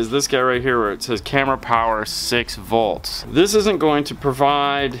look at is this guy right here where it says camera power 6 volts. This isn't going to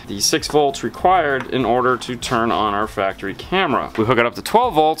provide the 6 volts required in order to turn on our factory camera. If we hook it up to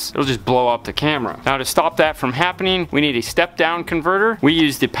 12 volts, it'll just blow up the camera. Now to stop that from happening, we need a step down converter. We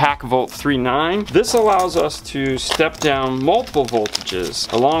use the PAC Volt 39. This allows us to step down multiple voltages.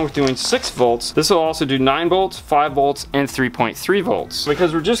 Along with doing 6 volts, this will also do 9 volts, 5 volts, and 3.3 volts.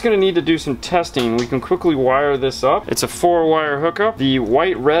 Because we're just gonna need to do some testing, we can quickly wire this up. It's a 4-wire hookup. The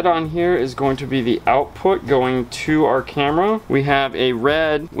white red on here is going to be the output going to our camera. We have a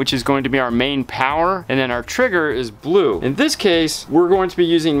red, which is going to be our main power, and then our trigger is blue. In this case, we're going to be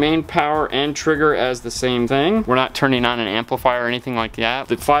using main power and trigger as the same thing. We're not turning on an amplifier or anything like that.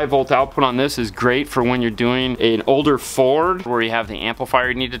 The 5-volt output on this is great for when you're doing an older Ford where you have the amplifier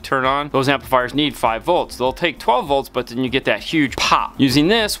you need to turn on. Those amplifiers need 5 volts. They'll take 12 volts, but then you get that huge pop. Using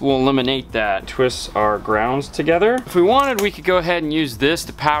this will eliminate that. Twist our grounds together. If we wanted, we could go ahead and use this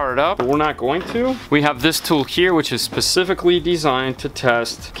to power it up, but we're not going to. We have this tool here, which is specifically designed to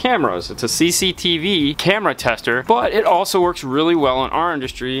test cameras. It's a CCTV camera tester, but it also works really well in our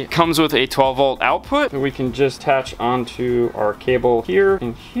industry. It comes with a 12-volt output that we can just attach onto our cable here,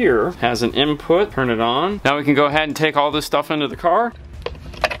 and here has an input. Turn it on. Now we can go ahead and take all this stuff into the car.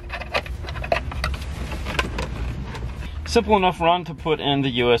 Simple enough run to put in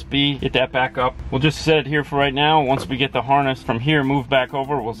the USB, get that back up. We'll just set it here for right now. Once we get the harness from here moved back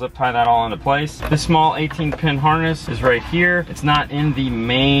over, we'll zip tie that all into place. This small 18-pin harness is right here. It's not in the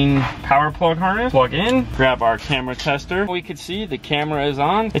main power plug harness. Plug in, grab our camera tester. We can see the camera is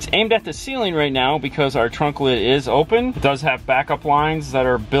on. It's aimed at the ceiling right now because our trunk lid is open. It does have backup lines that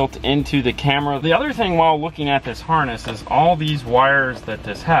are built into the camera. The other thing while looking at this harness is all these wires that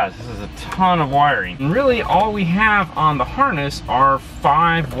this has. This is a ton of wiring. And really all we have on the harness are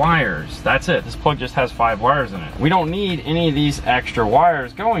 5 wires. That's it. This plug just has 5 wires in it. We don't need any of these extra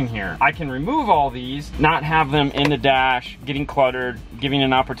wires going here. I can remove all these, not have them in the dash, getting cluttered, giving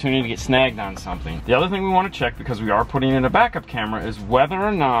an opportunity to get snagged on something. The other thing we want to check, because we are putting in a backup camera, is whether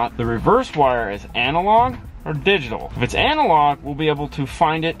or not the reverse wire is analog or digital. If it's analog, we'll be able to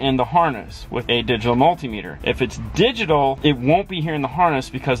find it in the harness with a digital multimeter. If it's digital, it won't be here in the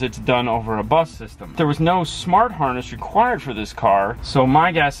harness because it's done over a bus system. There was no smart harness required for this car, so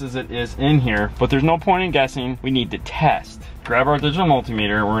my guess is it is in here, but there's no point in guessing. We need to test. Grab our digital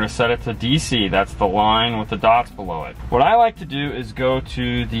multimeter, we're going to set it to DC, that's the line with the dots below it. What I like to do is go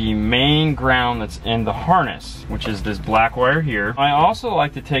to the main ground that's in the harness, which is this black wire here. I also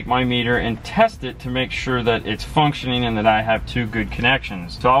like to take my meter and test it to make sure that it's functioning and that I have 2 good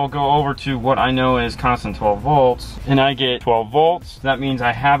connections. So I'll go over to what I know is constant 12 volts, and I get 12 volts. That means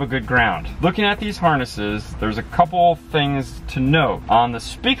I have a good ground. Looking at these harnesses, there's a couple things to note. On the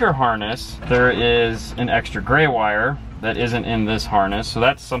speaker harness, there is an extra gray wire that isn't in this harness, so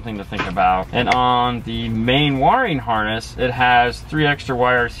that's something to think about. And on the main wiring harness, it has 3 extra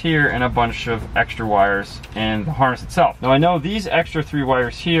wires here and a bunch of extra wires in the harness itself. Now I know these extra 3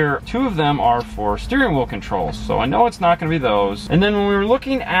 wires here, 2 of them are for steering wheel controls, so I know it's not going to be those. And then when we were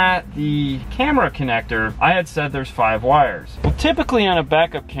looking at the camera connector, I had said there's 5 wires. Well, typically on a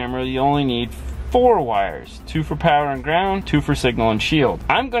backup camera, you only need 4 wires, 2 for power and ground, 2 for signal and shield.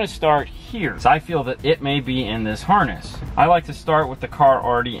 I'm going to start here, because I feel that it may be in this harness. I like to start with the car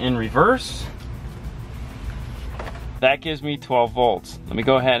already in reverse. That gives me 12 volts. Let me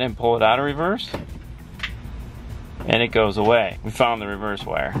go ahead and pull it out of reverse. And it goes away. We found the reverse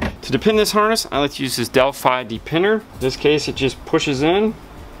wire. To depin this harness, I like to use this Delphi depinner. In this case, it just pushes in,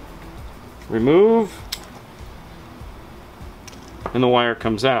 remove, and the wire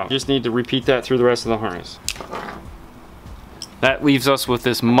comes out. You just need to repeat that through the rest of the harness. That leaves us with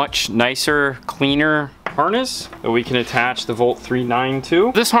this much nicer, cleaner harness that we can attach the Volt 3.9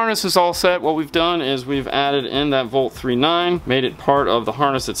 to. This harness is all set. What we've done is we've added in that Volt 3.9, made it part of the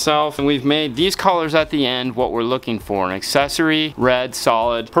harness itself, and we've made these colors at the end what we're looking for. An accessory, red,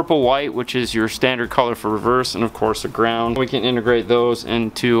 solid, purple, white, which is your standard color for reverse, and of course a ground. We can integrate those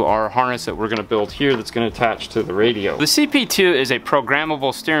into our harness that we're going to build here that's going to attach to the radio. The CP2 is a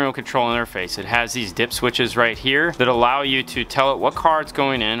programmable steering wheel control interface. It has these dip switches right here that allow you to tell it what car it's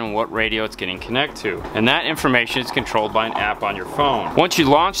going in and what radio it's getting connected to. And that information is controlled by an app on your phone. Once you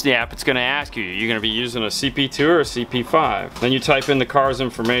launch the app, it's going to ask you, you're going to be using a CP2 or a CP5. Then you type in the car's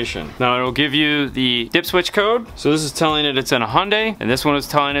information. Now it'll give you the dip switch code. So this is telling it it's in a Hyundai, and this one is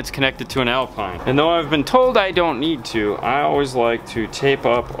telling it's connected to an Alpine. And though I've been told I don't need to, I always like to tape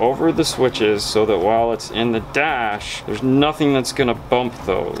up over the switches so that while it's in the dash, there's nothing that's going to bump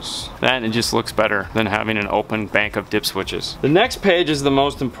those. That, it just looks better than having an open bank of dip switches. The next page is the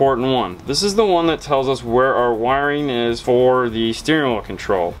most important one. This is the one that tells us where our wiring is for the steering wheel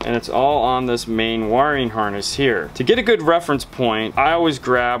control, and it's all on this main wiring harness here. To get a good reference point, I always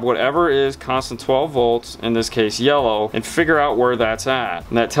grab whatever is constant 12 volts, in this case yellow, and figure out where that's at.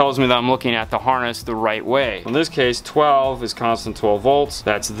 And that tells me that I'm looking at the harness the right way. In this case, 12 is constant 12 volts.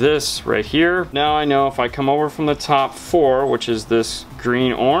 That's this right here. Now I know if I come over from the top 4, which is this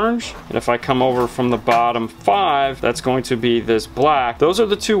green orange, and if I come over from the bottom 5, that's going to be this black. Those are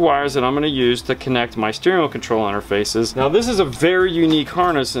the 2 wires that I'm going to use to connect my steering wheel control interfaces. Now this is a very unique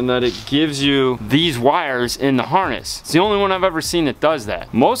harness in that it gives you these wires in the harness. It's the only one I've ever seen that does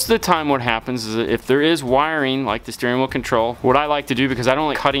that. Most of the time what happens is that if there is wiring like the steering wheel control, what I like to do, because I don't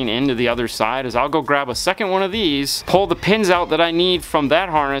like cutting into the other side, is I'll go grab a second one of these, pull the pins out that I need from that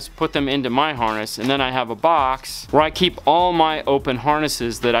harness, put them into my harness, and then I have a box where I keep all my open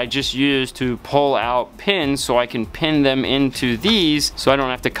harnesses that I just use to pull out pins so I can pin them into these so I don't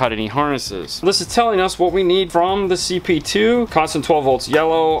have to cut any harnesses. This is telling us what we need from the CP2. Constant 12 volts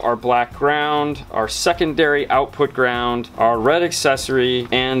yellow, our black ground, our secondary output ground, our red accessory,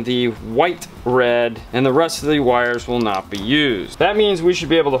 and the white red, and the rest of the wires will not be used. That means we should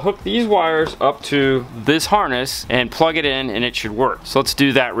be able to hook these wires up to this harness and plug it in, and it should work. So let's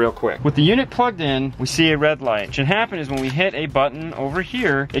do that real quick. With the unit plugged in, we see a red light. What should happen is when we hit a button over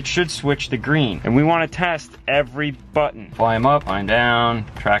here, it should switch to green. And we want to test every button. Volume up, volume down,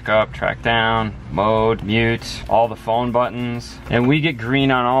 track up, track down, mode, mute, all the phone buttons, and we get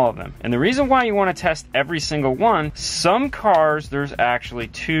green on all of them. And the reason why you want to test every single one, some cars there's actually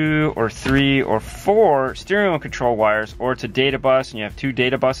 2 or 3 or 4 steering wheel control wires, or it's a data bus and you have 2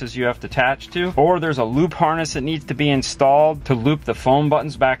 data buses you have to attach to, or there's a loop harness that needs to be installed to loop the phone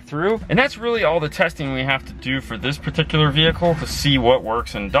buttons back through. And that's really all the testing we have to do for this particular vehicle to see what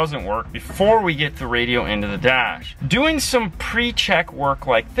works and doesn't work before we get the radio into the dash. Doing some pre-check work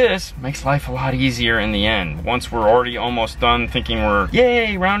like this makes life a lot easier in the end. Once we're already almost done thinking we're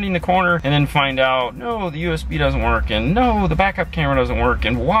yay rounding the corner, and then find out no, the USB doesn't work, and no, the backup camera doesn't work,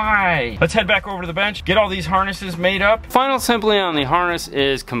 and why? Let's head back over to the bench, get all these harnesses made up. Final assembly on the harness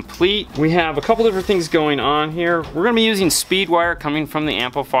is complete. We have a couple different things going on here. We're gonna be using speed wire coming from the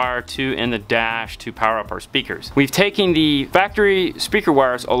amplifier to in the dash to power up our speakers. We've taken the factory speaker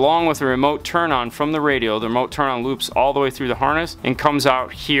wires along with the remote turn on from the radio. The remote turn on loops all the way through the harness and comes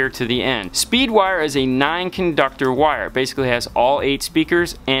out here to the end. Speed wire is a 9-conductor wire. It basically has all 8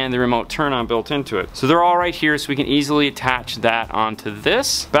 speakers and the remote turn on built into it. So they're all right here, so we can easily attach that onto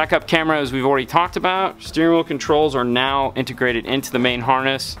this. Backup camera, as we've already talked about. Steering wheel controls are now integrated into the main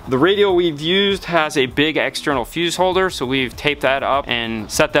harness. The radio we've used has a big external fuse holder, so we've taped that up and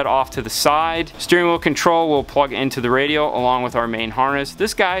set that off to the side. Steering wheel control will plug into the radio along with our main harness.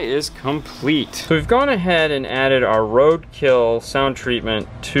 This guy is complete. So we've gone ahead and added our roadkill sound treatment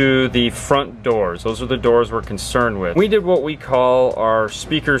to the front doors. Those are the doors we're concerned with. We did what we call our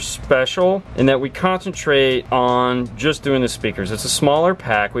speaker special, in that we concentrate on just doing the speakers. It's a smaller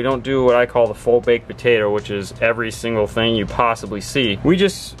pack. We don't do what I call the full baked potato, which is every single thing you possibly see. We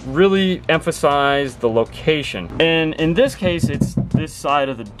just really emphasize the location. And in this case, it's this side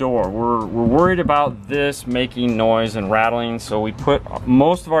of the door. We're worried about this making noise and rattling, so we put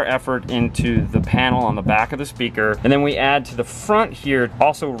most of our effort into the panel on the back of the speaker, and then we add to the front here,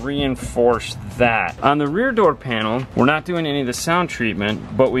 also reinforce that. On the rear door panel, we're not doing any of the sound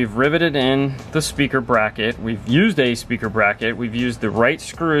treatment, but we've riveted in the speaker bracket. We've used a speaker bracket. We've used the right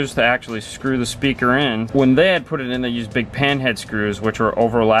screws to actually screw the speaker in. When they had put it in, they used big panhead screws, which were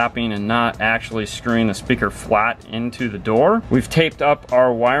overlapping and not actually screwing the speaker flat into the door. We've taped up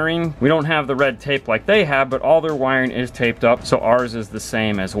our wiring. We don't have the red tape like they have, but all their wiring is taped up, so ours is the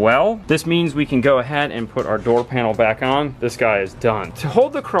same as well. This means we can go ahead and put our door panel back on. This guy is done. To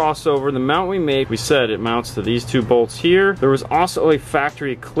hold the crossover, the mount we made, we said it mounts to these 2 bolts here. There was also a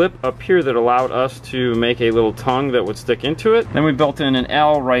factory clip up here that allowed us to make a little tongue that would stick into it. Then we built in an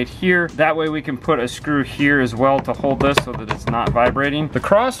L right here. That way we can put a screw here as well to hold this so that it's not vibrating. The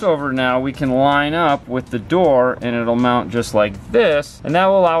crossover now we can line up with the door, and it'll mount just like this, and that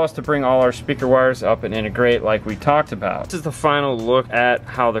will allow us to bring all our speaker wires up and integrate like we talked about. This is the final look at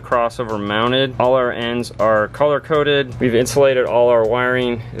how the crossover mounted. All our ends are color coded. We've insulated all our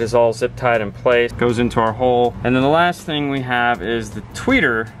wiring. It is all zip tied in place. Goes into our hole. And then the last thing we have is the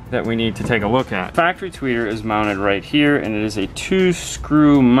tweeter that we need to take a look at. Factory tweeter is mounted right here, and it is a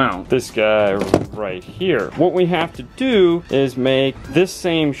 2-screw mount. This guy right here. What we have to do is make this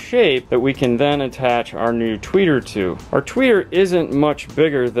same shape that we can then attach our new tweeter to. Our tweeter isn't much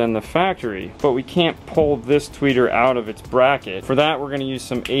bigger than the factory, but we can't pull this tweeter out of its bracket. For that, we're going to use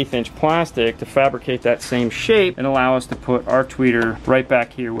some 1/8" plastic to fabricate that same shape and allow us to put our tweeter right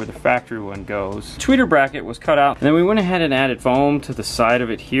back here where the factory one goes. Tweeter bracket was cut out, and then we went ahead and added foam to the side of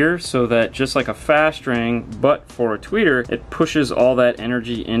it here, so that just like a fast ring, but for a tweeter, it pushes all that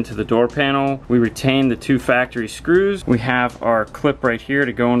energy into the door panel. We retain the 2 factory screws. We have our clip right here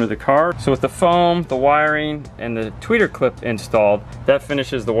to go into the car. So with the foam, the wiring, and the tweeter clip installed, that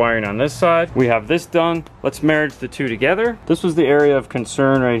finishes the wiring on this side. We have this done. Let's marriage the 2 together. This was the area of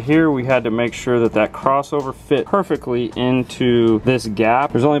concern right here. We had to make sure that that crossover fit perfectly into this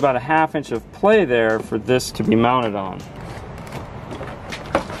gap. There's only about a 1/2 inch of play there for this to be mounted on.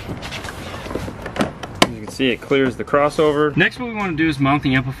 See, it clears the crossover. Next, what we want to do is mount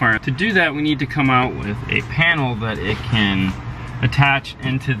the amplifier. To do that, we need to come out with a panel that it can attach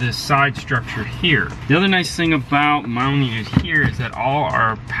into this side structure here. The other nice thing about mounting it here is that all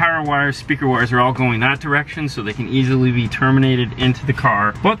our power wires, speaker wires are all going that direction, so they can easily be terminated into the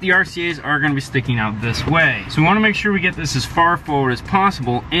car, but the RCAs are going to be sticking out this way. So we want to make sure we get this as far forward as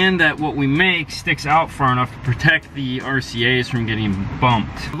possible, and that what we make sticks out far enough to protect the RCAs from getting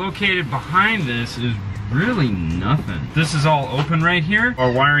bumped. Located behind this is really nothing. This is all open right here.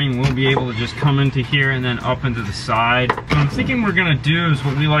 Our wiring will be able to just come into here and then up into the side. What I'm thinking we're gonna do is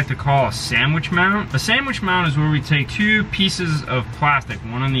what we like to call a sandwich mount. A sandwich mount is where we take two pieces of plastic,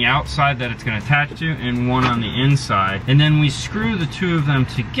 one on the outside that it's gonna attach to and one on the inside. And then we screw the two of them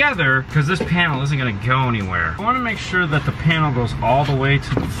together because this panel isn't gonna go anywhere. I wanna make sure that the panel goes all the way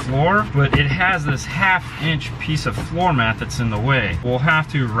to the floor, but it has this 1/2 inch piece of floor mat that's in the way. We'll have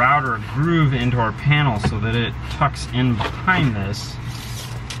to route or groove into our panel so that it tucks in behind this.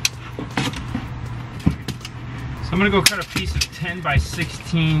 So I'm gonna go cut a piece of 10 by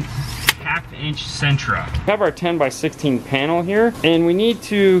 16 1/2 inch Centra. We have our 10 by 16 panel here, and we need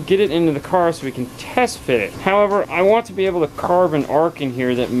to get it into the car so we can test fit it. However, I want to be able to carve an arc in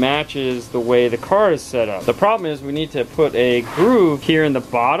here that matches the way the car is set up. The problem is we need to put a groove here in the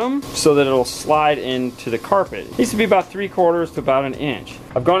bottom so that it'll slide into the carpet. It needs to be about 3/4 to about 1 inch.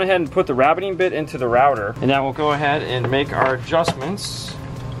 I've gone ahead and put the rabbiting bit into the router, and now we'll go ahead and make our adjustments.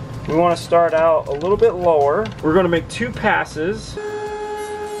 We want to start out a little bit lower. We're going to make 2 passes.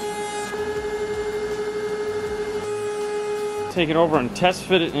 Take it over and test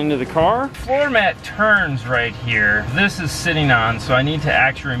fit it into the car. Floor mat turns right here. This is sitting on, so I need to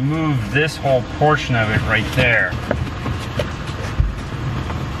actually remove this whole portion of it right there.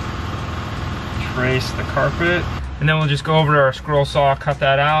 Trace the carpet. And then we'll just go over to our scroll saw, cut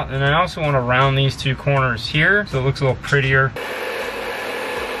that out. And I also want to round these 2 corners here so it looks a little prettier.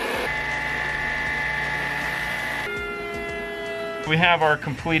 We have our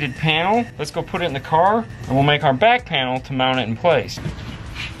completed panel. Let's go put it in the car, and we'll make our back panel to mount it in place.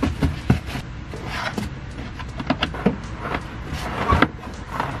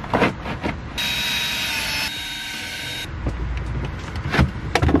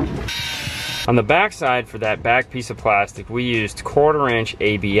 On the back side for that back piece of plastic, we used 1/4 inch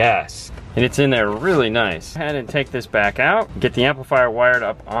ABS. And it's in there really nice. Go ahead and take this back out, get the amplifier wired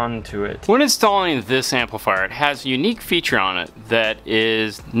up onto it. When installing this amplifier, it has a unique feature on it that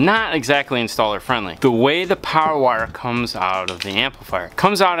is not exactly installer friendly. The way the power wire comes out of the amplifier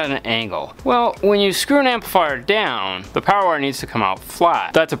comes out at an angle. Well, when you screw an amplifier down, the power wire needs to come out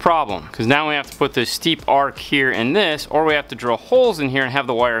flat. That's a problem, because now we have to put this steep arc here in this, or we have to drill holes in here and have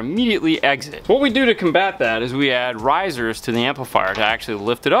the wire immediately exit. What we do to combat that is we add risers to the amplifier to actually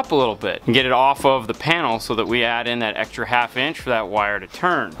lift it up a little bit and get it off of the panel so that we add in that extra 1/2 inch for that wire to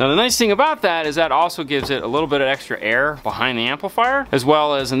turn. Now the nice thing about that is that also gives it a little bit of extra air behind the amplifier, as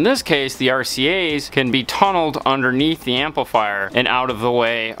well as in this case the RCAs can be tunneled underneath the amplifier and out of the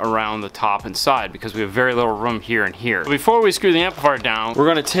way around the top and side because we have very little room here and here. Before we screw the amplifier down, we're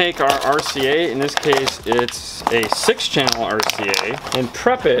going to take our RCA, in this case it's a 6-channel RCA, and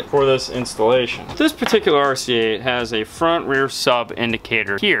prep it for this installation. This particular RCA has a front rear sub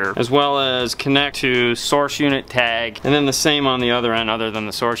indicator here, as well as connect to source unit tag, and then the same on the other end other than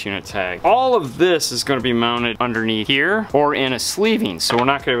the source unit tag. All of this is going to be mounted underneath here or in a sleeving, so we're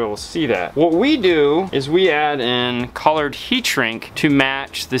not going to be able to see that. What we do is we add in colored heat shrink to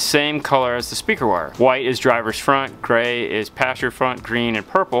match the same color as the speaker wire. White is driver's front, gray is passenger front, green and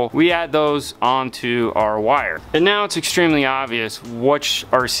purple. We add those onto our wire. And now it's extremely obvious which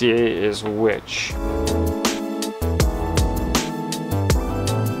RCA is which.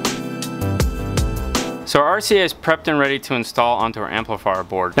 So our RCA is prepped and ready to install onto our amplifier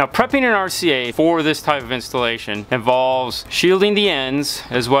board. Now prepping an RCA for this type of installation involves shielding the ends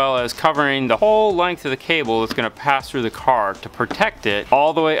as well as covering the whole length of the cable that's going to pass through the car to protect it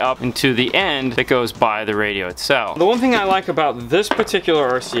all the way up into the end that goes by the radio itself. The one thing I like about this particular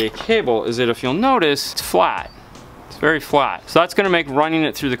RCA cable is that if you'll notice, it's flat. Very flat. So that's going to make running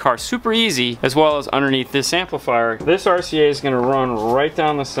it through the car super easy, as well as underneath this amplifier. This RCA is going to run right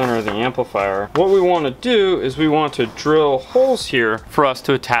down the center of the amplifier. What we want to do is we want to drill holes here for us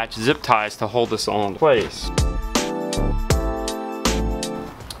to attach zip ties to hold this all in place.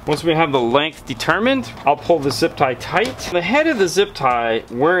 Once we have the length determined, I'll pull the zip tie tight. The head of the zip tie,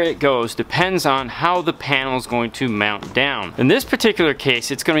 where it goes, depends on how the panel is going to mount down. In this particular case,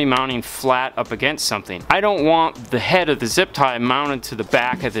 it's going to be mounting flat up against something. I don't want the head of the zip tie mounted to the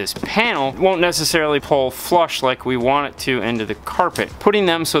back of this panel. It won't necessarily pull flush like we want it to into the carpet. Putting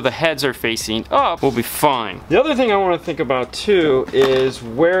them so the heads are facing up will be fine. The other thing I want to think about too is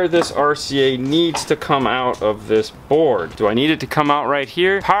where this RCA needs to come out of this board. Do I need it to come out right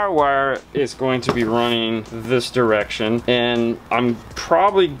here? power wire is going to be running this direction, and I'm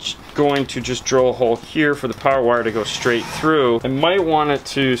probably going to just drill a hole here for the power wire to go straight through. I might want it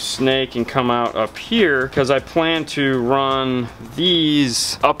to snake and come out up here because I plan to run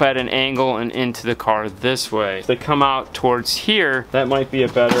these up at an angle and into the car this way. If they come out towards here, that might be a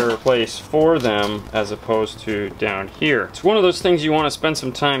better place for them as opposed to down here. It's one of those things you want to spend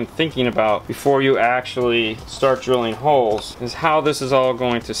some time thinking about before you actually start drilling holes, is how this is all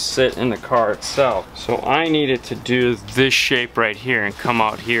going to sit in the car itself. So I needed to do this shape right here and come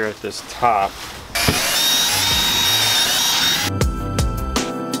out here at this top.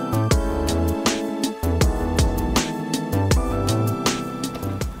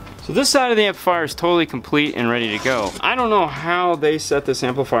 So this side of the amplifier is totally complete and ready to go. I don't know how they set this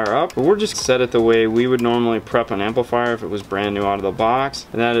amplifier up, but we're just set it the way we would normally prep an amplifier if it was brand new out of the box.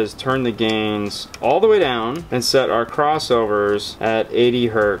 And that is turn the gains all the way down and set our crossovers at 80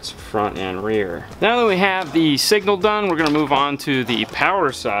 Hertz front and rear. Now that we have the signal done, we're gonna move on to the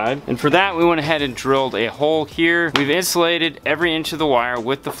power side. And for that, we went ahead and drilled a hole here. We've insulated every inch of the wire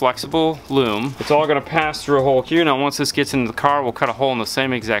with the flexible loom. It's all gonna pass through a hole here. Now once this gets into the car, we'll cut a hole in the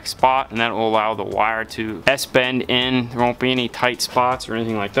same exact spot, and that will allow the wire to S-bend in. There won't be any tight spots or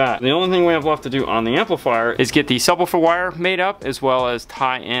anything like that. The only thing we have left to do on the amplifier is get the subwoofer wire made up, as well as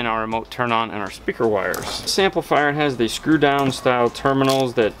tie in our remote turn on and our speaker wires. This amplifier has the screw down style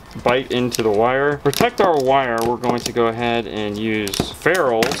terminals that bite into the wire. To protect our wire, we're going to go ahead and use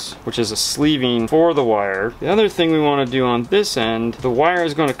ferrules, which is a sleeving for the wire. The other thing we want to do on this end, the wire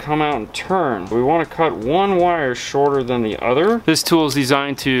is going to come out and turn. We want to cut one wire shorter than the other. This tool is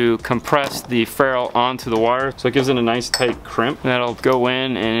designed to compress the ferrule onto the wire, so it gives it a nice tight crimp. That'll go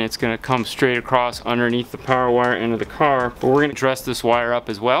in and it's going to come straight across underneath the power wire into the car. But we're going to dress this wire up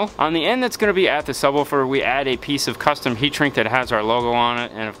as well. On the end that's going to be at the subwoofer, we add a piece of custom heat shrink that has our logo on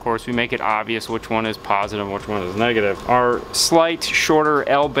it, and of course we make it obvious which one is positive and which one is negative. Our slight shorter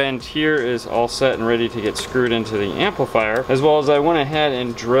L bend here is all set and ready to get screwed into the amplifier, as well as I went ahead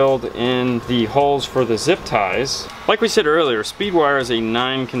and drilled in the holes for the zip ties. Like we said earlier, speed wire is a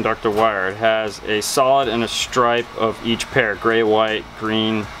 9-conductor wire. It has a solid and a stripe of each pair, gray, white,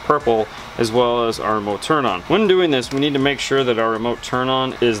 green, purple, as well as our remote turn on. When doing this, we need to make sure that our remote turn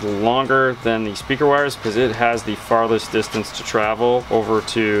on is longer than the speaker wires, because it has the farthest distance to travel over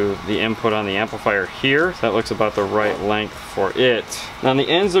to the input on the amplifier here. That looks about the right length for it. Now on the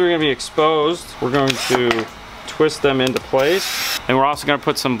ends that are going to be exposed, we're going to twist them into place, and we're also going to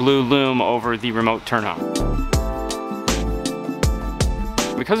put some blue loom over the remote turn on.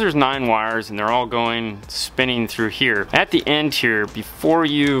 Because there's 9 wires and they're all going spinning through here, at the end here, before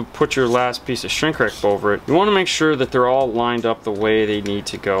you put your last piece of shrink wrap over it, you want to make sure that they're all lined up the way they need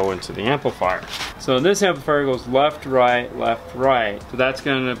to go into the amplifier. So this amplifier goes left, right, left, right. So that's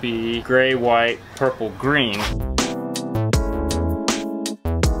going to be gray, white, purple, green.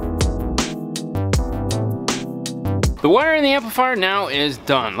 The wire in the amplifier now is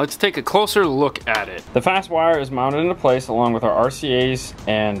done. Let's take a closer look at it. The fast wire is mounted into place along with our RCAs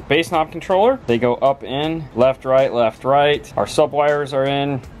and bass knob controller. They go up in, left, right, left, right. Our sub wires are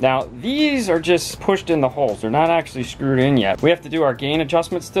in. Now these are just pushed in the holes. They're not actually screwed in yet. We have to do our gain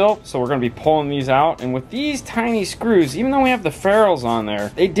adjustment still, so we're gonna be pulling these out. And with these tiny screws, even though we have the ferrules on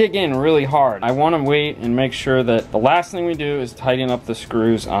there, they dig in really hard. I wanna wait and make sure that the last thing we do is tighten up the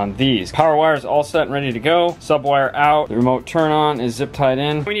screws on these. Power wire is all set and ready to go. Sub wire out. The remote turn on is zip tied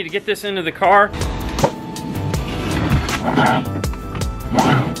in. We need to get this into the car.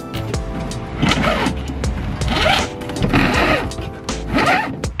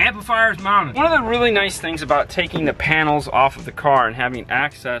 Amplifier is mounted. One of the really nice things about taking the panels off of the car and having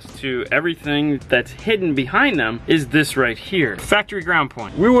access to everything that's hidden behind them is this right here, factory ground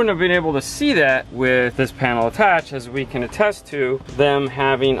point. We wouldn't have been able to see that with this panel attached, as we can attest to them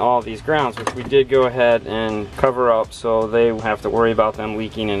having all these grounds, which we did go ahead and cover up so they won't have to worry about them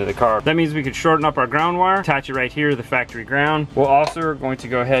leaking into the car. That means we could shorten up our ground wire, attach it right here to the factory ground. We're also going to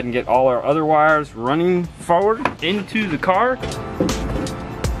go ahead and get all our other wires running forward into the car.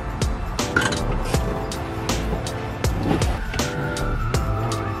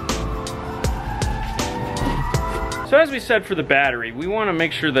 So as we said for the battery, we want to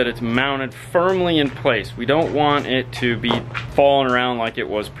make sure that it's mounted firmly in place. We don't want it to be falling around like it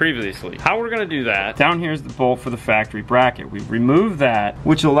was previously. How we're gonna do that, down here is the bolt for the factory bracket. We've removed that,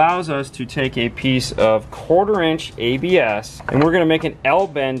 which allows us to take a piece of 1/4 inch ABS, and we're gonna make an L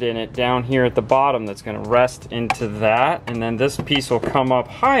bend in it down here at the bottom that's gonna rest into that, and then this piece will come up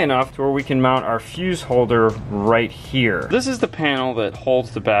high enough to where we can mount our fuse holder right here. This is the panel that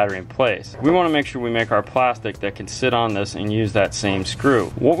holds the battery in place. We wanna make sure we make our plastic that can sit on this and use that same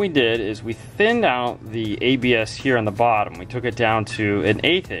screw. What we did is we thinned out the ABS here on the bottom. We took it down to an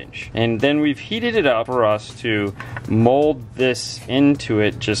 1/8 inch, and then we've heated it up for us to mold this into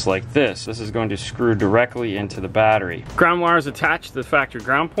it just like this. This is going to screw directly into the battery. Ground wire is attached to the factory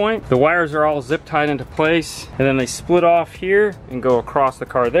ground point. The wires are all zip tied into place, and then they split off here and go across the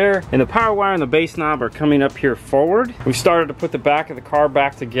car there. And the power wire and the base knob are coming up here forward. We started to put the back of the car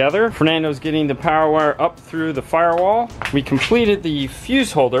back together. Fernando's getting the power wire up through the firewall. We completed the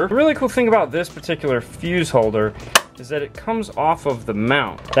fuse holder. The really cool thing about this particular fuse holder is that it comes off of the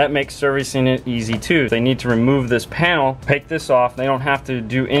mount. That makes servicing it easy too. They need to remove this panel, take this off. They don't have to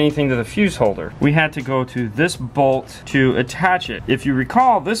do anything to the fuse holder. We had to go to this bolt to attach it. If you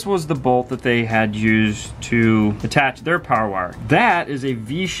recall, this was the bolt that they had used to attach their power wire. That is a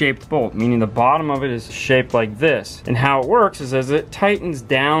V-shaped bolt, meaning the bottom of it is shaped like this. And how it works is as it tightens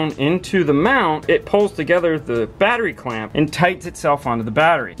down into the mount, it pulls together the battery clamp and tightens itself onto the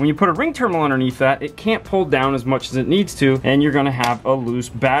battery. When you put a ring terminal underneath that, it can't pull down as much as it needs to, and you're going to have a loose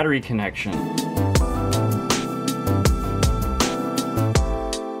battery connection.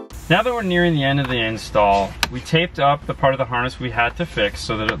 Now that we're nearing the end of the install, we taped up the part of the harness we had to fix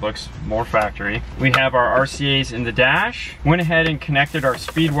so that it looks more factory. We have our RCAs in the dash, went ahead and connected our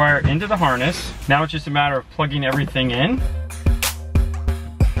speed wire into the harness. Now it's just a matter of plugging everything in.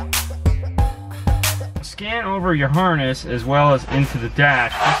 Scan over your harness as well as into the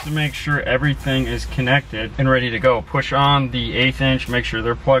dash just to make sure everything is connected and ready to go. Push on the 1/8 inch, make sure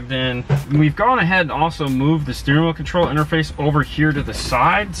they're plugged in. We've gone ahead and also moved the steering wheel control interface over here to the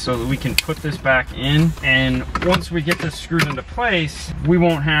side so that we can put this back in. And once we get this screwed into place, we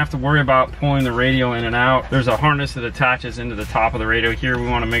won't have to worry about pulling the radio in and out. There's a harness that attaches into the top of the radio here. We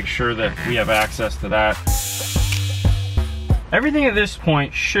want to make sure that we have access to that. Everything at this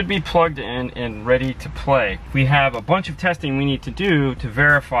point should be plugged in and ready to play. We have a bunch of testing we need to do to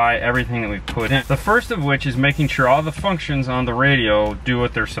verify everything that we've put in. The first of which is making sure all the functions on the radio do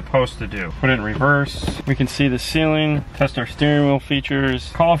what they're supposed to do. Put it in reverse. We can see the ceiling, test our steering wheel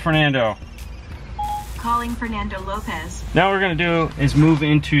features. Call Fernando. Calling Fernando Lopez. Now what we're gonna do is move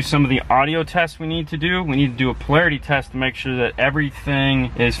into some of the audio tests we need to do. We need to do a polarity test to make sure that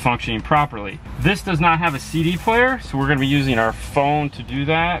everything is functioning properly. This does not have a CD player, so we're gonna be using our phone to do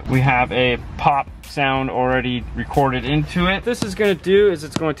that. We have a pop sound already recorded into it. What this is gonna do is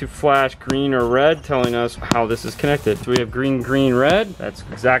it's going to flash green or red, telling us how this is connected. So we have green, green, red. That's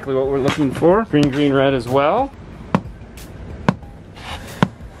exactly what we're looking for. Green, green, red as well.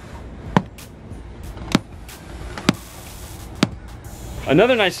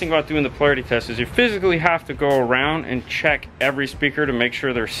 Another nice thing about doing the polarity test is you physically have to go around and check every speaker to make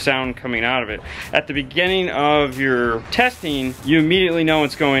sure there's sound coming out of it. At the beginning of your testing, you immediately know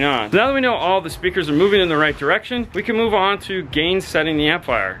what's going on. So now that we know all the speakers are moving in the right direction, we can move on to gain setting the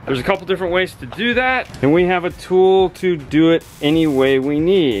amplifier. There's a couple different ways to do that, and we have a tool to do it any way we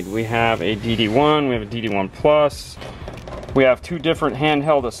need. We have a DD1, we have a DD1 Plus. We have 2 different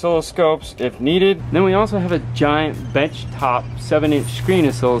handheld oscilloscopes if needed. Then we also have a giant benchtop 7-inch screen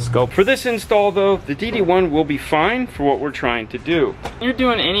oscilloscope. For this install though, the DD1 will be fine for what we're trying to do. You're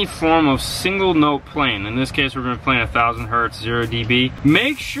doing any form of single note playing. In this case, we're going to play 1000 Hertz, 0 dB.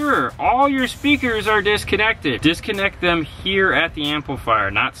 Make sure all your speakers are disconnected. Disconnect them here at the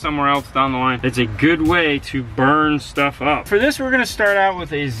amplifier, not somewhere else down the line. It's a good way to burn stuff up. For this, we're going to start out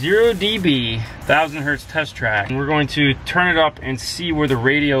with a 0 dB 1000 Hertz test track. And we're going to turn it up and see where the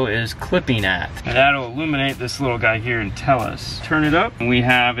radio is clipping at. And that'll illuminate this little guy here and tell us. Turn it up, and we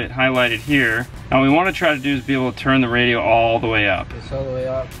have it highlighted here. Now what we want to try to do is be able to turn the radio all the way up. It's all the way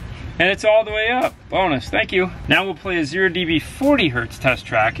up. And it's all the way up. Bonus, thank you. Now we'll play a 0 dB 40 Hertz test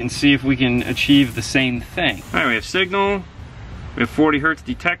track and see if we can achieve the same thing. All right, we have signal. We have 40 Hertz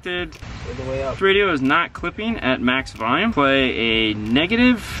detected. All the way up. This radio is not clipping at max volume. Play a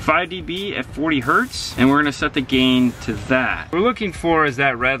negative 5 dB at 40 Hertz, and we're gonna set the gain to that. What we're looking for is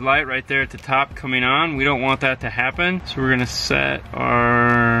that red light right there at the top coming on. We don't want that to happen, so we're gonna set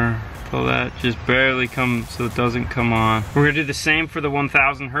our, so that just barely comes, so it doesn't come on. We're gonna do the same for the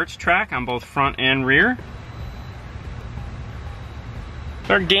 1000 Hertz track on both front and rear.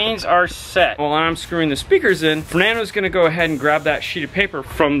 Our gains are set. While I'm screwing the speakers in, Fernando's gonna go ahead and grab that sheet of paper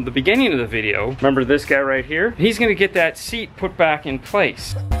from the beginning of the video. Remember this guy right here? He's gonna get that seat put back in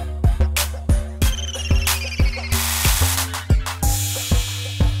place.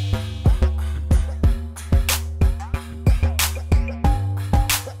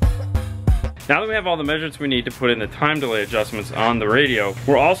 Now that we have all the measurements we need to put in the time delay adjustments on the radio,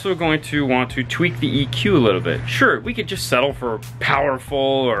 we're also going to want to tweak the EQ a little bit. Sure, we could just settle for powerful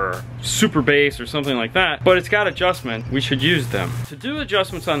or super bass or something like that, but it's got adjustment, we should use them. To do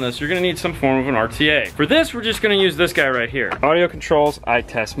adjustments on this, you're gonna need some form of an RTA. For this, we're just gonna use this guy right here. Audio Controls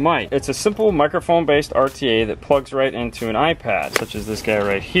iTest Mic. It's a simple microphone-based RTA that plugs right into an iPad, such as this guy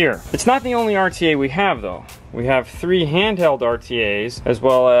right here. It's not the only RTA we have though. We have 3 handheld RTAs, as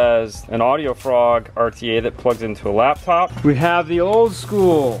well as an Audio Frog RTA that plugs into a laptop. We have the old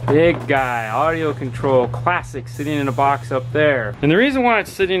school, big guy, Audio Control Classic sitting in a box up there. And the reason why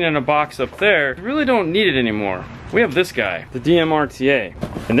it's sitting in a box up there, we really don't need it anymore. We have this guy, the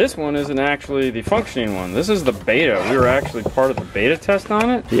DM-RTA. And this one isn't actually the functioning one. This is the beta. We were actually part of the beta test on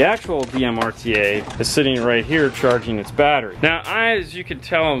it. The actual DM-RTA is sitting right here charging its battery. Now, as you can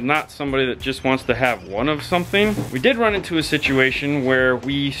tell, I'm not somebody that just wants to have one of something. We did run into a situation where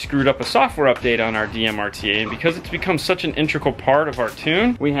we screwed up a software update on our DM-RTA, and because it's become such an integral part of our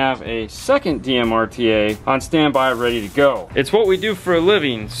tune, we have a second DM-RTA on standby ready to go. It's what we do for a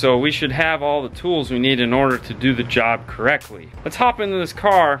living, so we should have all the tools we need in order to do the job correctly. Let's hop into this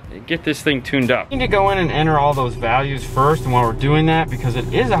car and get this thing tuned up. We need to go in and enter all those values first, and while we're doing that, because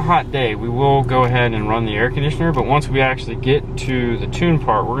it is a hot day, we will go ahead and run the air conditioner, but once we actually get to the tune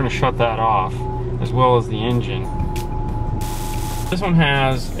part, we're gonna shut that off, as well as the engine. This one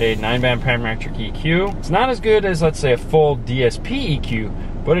has a 9-band parametric EQ. It's not as good as, let's say, a full DSP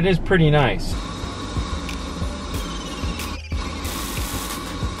EQ, but it is pretty nice.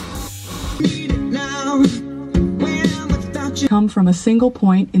 Come from a single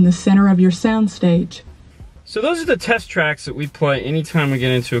point in the center of your soundstage. So those are the test tracks that we play anytime we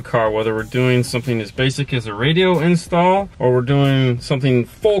get into a car, whether we're doing something as basic as a radio install or we're doing something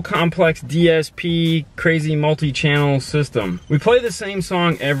full complex DSP, crazy multi-channel system. We play the same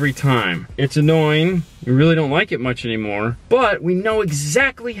song every time. It's annoying. We really don't like it much anymore, but we know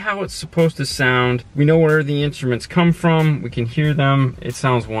exactly how it's supposed to sound. We know where the instruments come from. We can hear them. It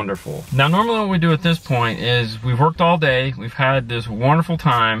sounds wonderful. Now, normally what we do at this point is we've worked all day. We've had this wonderful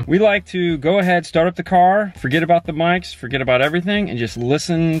time. We like to go ahead, start up the car, forget about the mics, forget about everything, and just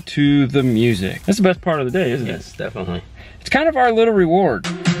listen to the music. That's the best part of the day, isn't it? Yes, definitely. It's kind of our little reward.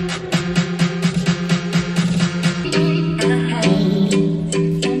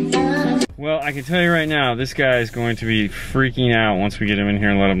 Well, I can tell you right now, this guy is going to be freaking out once we get him in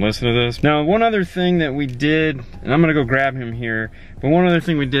here and let him listen to this. Now, one other thing that we did, and I'm gonna go grab him here, but one other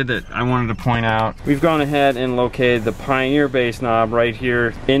thing we did that I wanted to point out, we've gone ahead and located the Pioneer bass knob right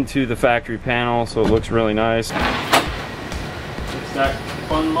here into the factory panel, so it looks really nice. It's that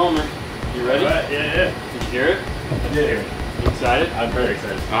fun moment. You ready? All right, yeah. Did you hear it? Yeah. You excited? I'm very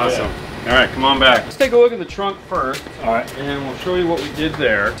excited. Awesome. Yeah. All right, come on back. Let's take a look at the trunk first. All right. And we'll show you what we did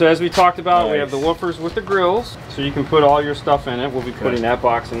there. So as we talked about, we have the woofers with the grills, so you can put all your stuff in it. We'll be putting that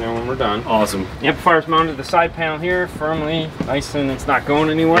box in there when we're done. Awesome. The amplifier's mounted to the side panel here, firmly, nice, and it's not going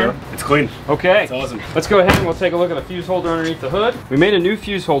anywhere. Yeah, it's clean. Okay. It's awesome. Let's go ahead and we'll take a look at the fuse holder underneath the hood. We made a new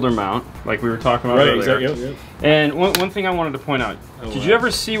fuse holder mount, like we were talking about earlier. Exactly. Yep. And one thing I wanted to point out, did you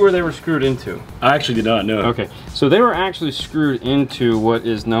ever see where they were screwed into? I actually did not know. Okay, so they were actually screwed into what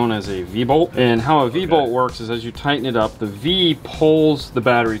is known as a V-bolt. And how a V-bolt works is as you tighten it up, the V pulls the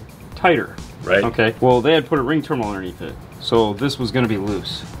battery tighter. Right. Okay, well they had put a ring terminal underneath it. So this was gonna be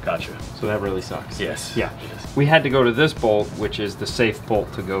loose. Gotcha. So that really sucks. Yes. Yeah. Yes. We had to go to this bolt, which is the safe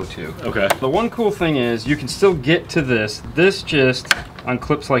bolt to go to. Okay. The one cool thing is you can still get to this. This just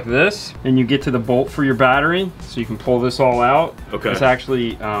unclips like this, and you get to the bolt for your battery, so you can pull this all out. Okay. It's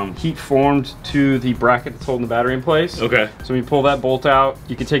actually heat formed to the bracket that's holding the battery in place. Okay. So when you pull that bolt out,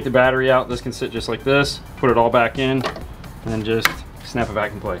 you can take the battery out. This can sit just like this, put it all back in, and then just snap it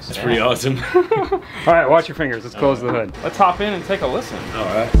back in place. That's pretty awesome. All right, watch your fingers. Let's close the hood. Let's hop in and take a listen. All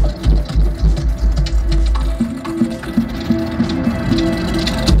right.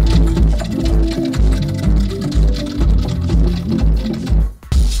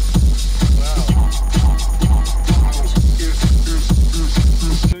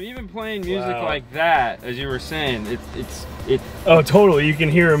 Playing music like that, as you were saying, it's Oh, totally. You can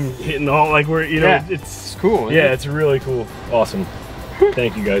hear them hitting all, like, where, you know, it's cool. Yeah, it's really cool. Awesome.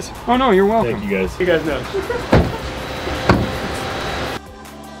 Thank you guys. Oh no, you're welcome. Thank you guys. You guys know.